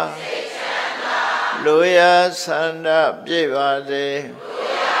သာလူရဆန္ဒပြည့်ပါစေ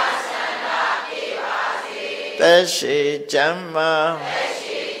သက်ရှိချမ်းသာ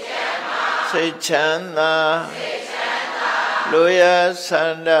စိတ်ချမ်းသာလူရဆ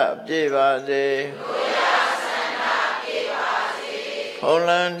န္ဒပြည့်ပါစေဟောလ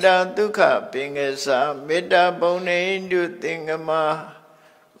န္တာဒုက္ခပင်ကစားမေတ္တာပုံနေတုသင်္ကမ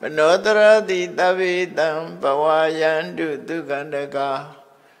မနောတရတိတဗေတံဘဝယန္တုဒုက္ခန္တက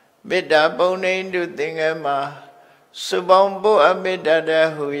မေတ္တာပုံနေတုသင်္ကမစုပေါင်းဖို့အမေတ္တာတ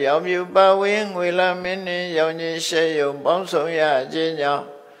ဟုရောင်မြူပါဝင်းငွေလာမင်းနှင့်ရောင်ချင်းရှဲယုံပေါင်းဆောင်ရခြင်းကြောင့်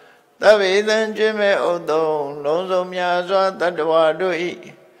တဗေတံကျွမ်းမဲ့ဥသုံးလုံးစုံများစွာတတ္တဝါတို့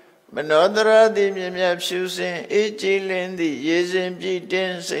၏မနောတရတိမြင်မြတ်ဖြူစင်အေးကြည်လင်းသည့်ရေစင်ပြည့်တ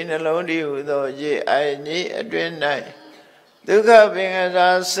င်းစိတ်နှလုံးတည်းဟူသောရေအိုင်ကြီးအတွင်၌ Dukkha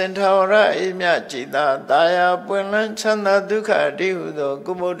Bingasa Sinthaura Imya Chita Daya Punlan Chanda Dukkha Dihudo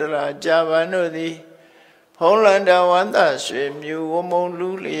Kumudra Javanudi Polanda Wanda Swimyu Womon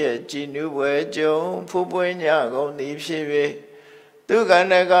Luli Jinu Wejo Pupunya Gondi Shive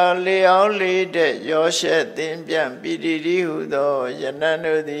Dukkanaga Liao Li De Yoshe Timbian Bidi Hudo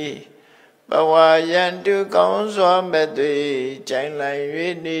Yananudi Bawa Yandu Gonswa Medui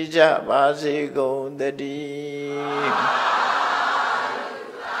Janglai Nija Basi Gondadi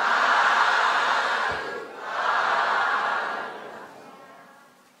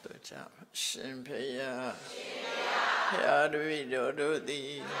Shimpaya Yadvi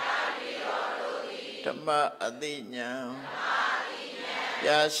Dododi Dhamma Adinya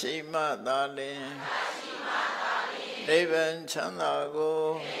Yashima Dalin Devan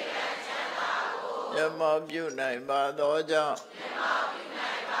Chandago Yamabyu Naiba Doja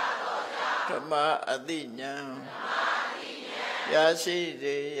Dhamma Adinya Yashi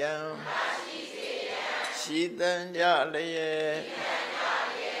Deyam Shidan Jalaye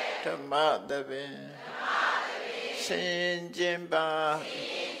ဓမ္မသဘင်ရှင်ကျင်ပါ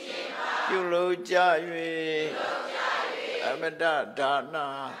ပြုလို့ကြ၍အမတဒါနာ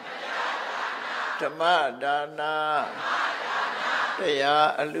ဓမ္မဒါနာတရား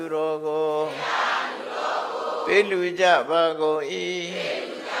အလူတော်ကိုပေးလူကြပါကုန်၏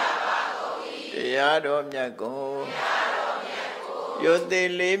တရားတော်မြတ်ကိုယုတ်တိ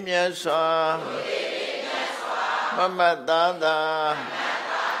လေးမြတ်စွာမမတ်သားသာ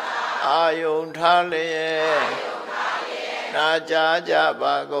အာယုံထားလျက်နာကြားကြ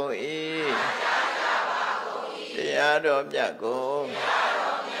ပါကုန်၏တရားတော်မြတ်ကို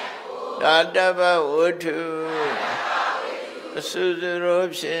ဒါတပ္ပဝတ္ထုအစုစုတို့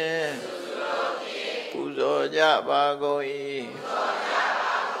ဖြင့်ပူဇော်ကြပါကုန်၏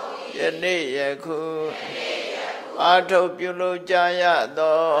ယနေ့ယခုအာထုတ်ပြုလုပ်ကြရ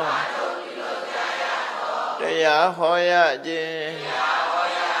သောတရားဟောရခြင်း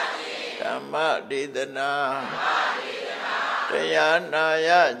ဓမ္မဒေသနာတရားနာရ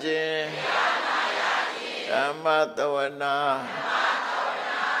ခြင်းဓမ္မသဝနာ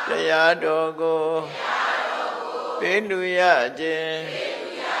တရားတော်ကိုပေးလူရခြင်း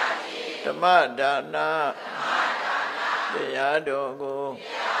ဓမ္မဒါနတရားတော်ကို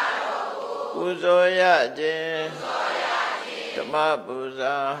ပူဇော်ရခြင်းဓမ္မပူ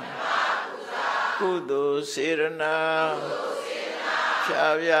ဇာကုသိုလ်စေရနာဖြာ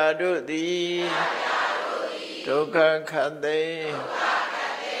ဖြာတို့သည်ဒုက္ခခတ်သိ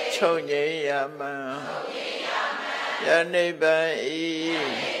ချုပ်ငြိမ်းရမှန်ယနိဗ္ဗာန်ဤ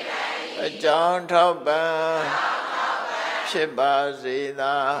အကြောင်းထောက်ပံ့ဖြစ်ပါစေ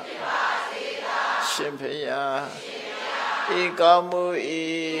သာရှင်ဖျားဤကောင်းမှုဤ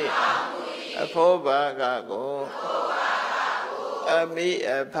အဖို့ဘာကကိုအမိ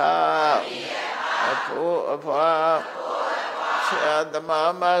အဖအဖို့အဖွာဆရာသ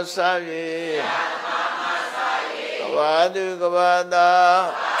မားမဆာ၍ကဘာသူကဘာသာ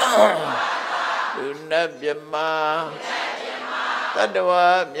လူနတ်မြမတတ္တဝါ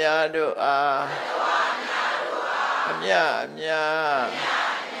များတို့အားအမြအမြ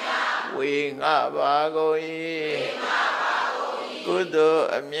ဝေငှပါကုန်၏ကုသိုလ်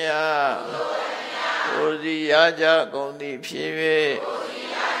အမြကိုယ်စီရကြကုန်သည်ဖြစ်၍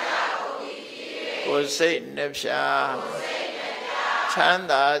ကိုယ်စိတ်နှဖျားချမ်း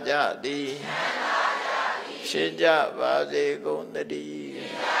သာကြသည်ဖြစ်ကြပါစေကုန်သတည်း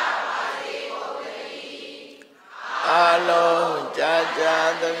အလုံးကြာကြာ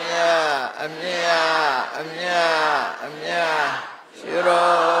သမျှအမြတ်အမြတ်အမြတ်ရှိ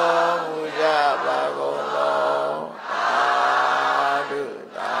တော်မူ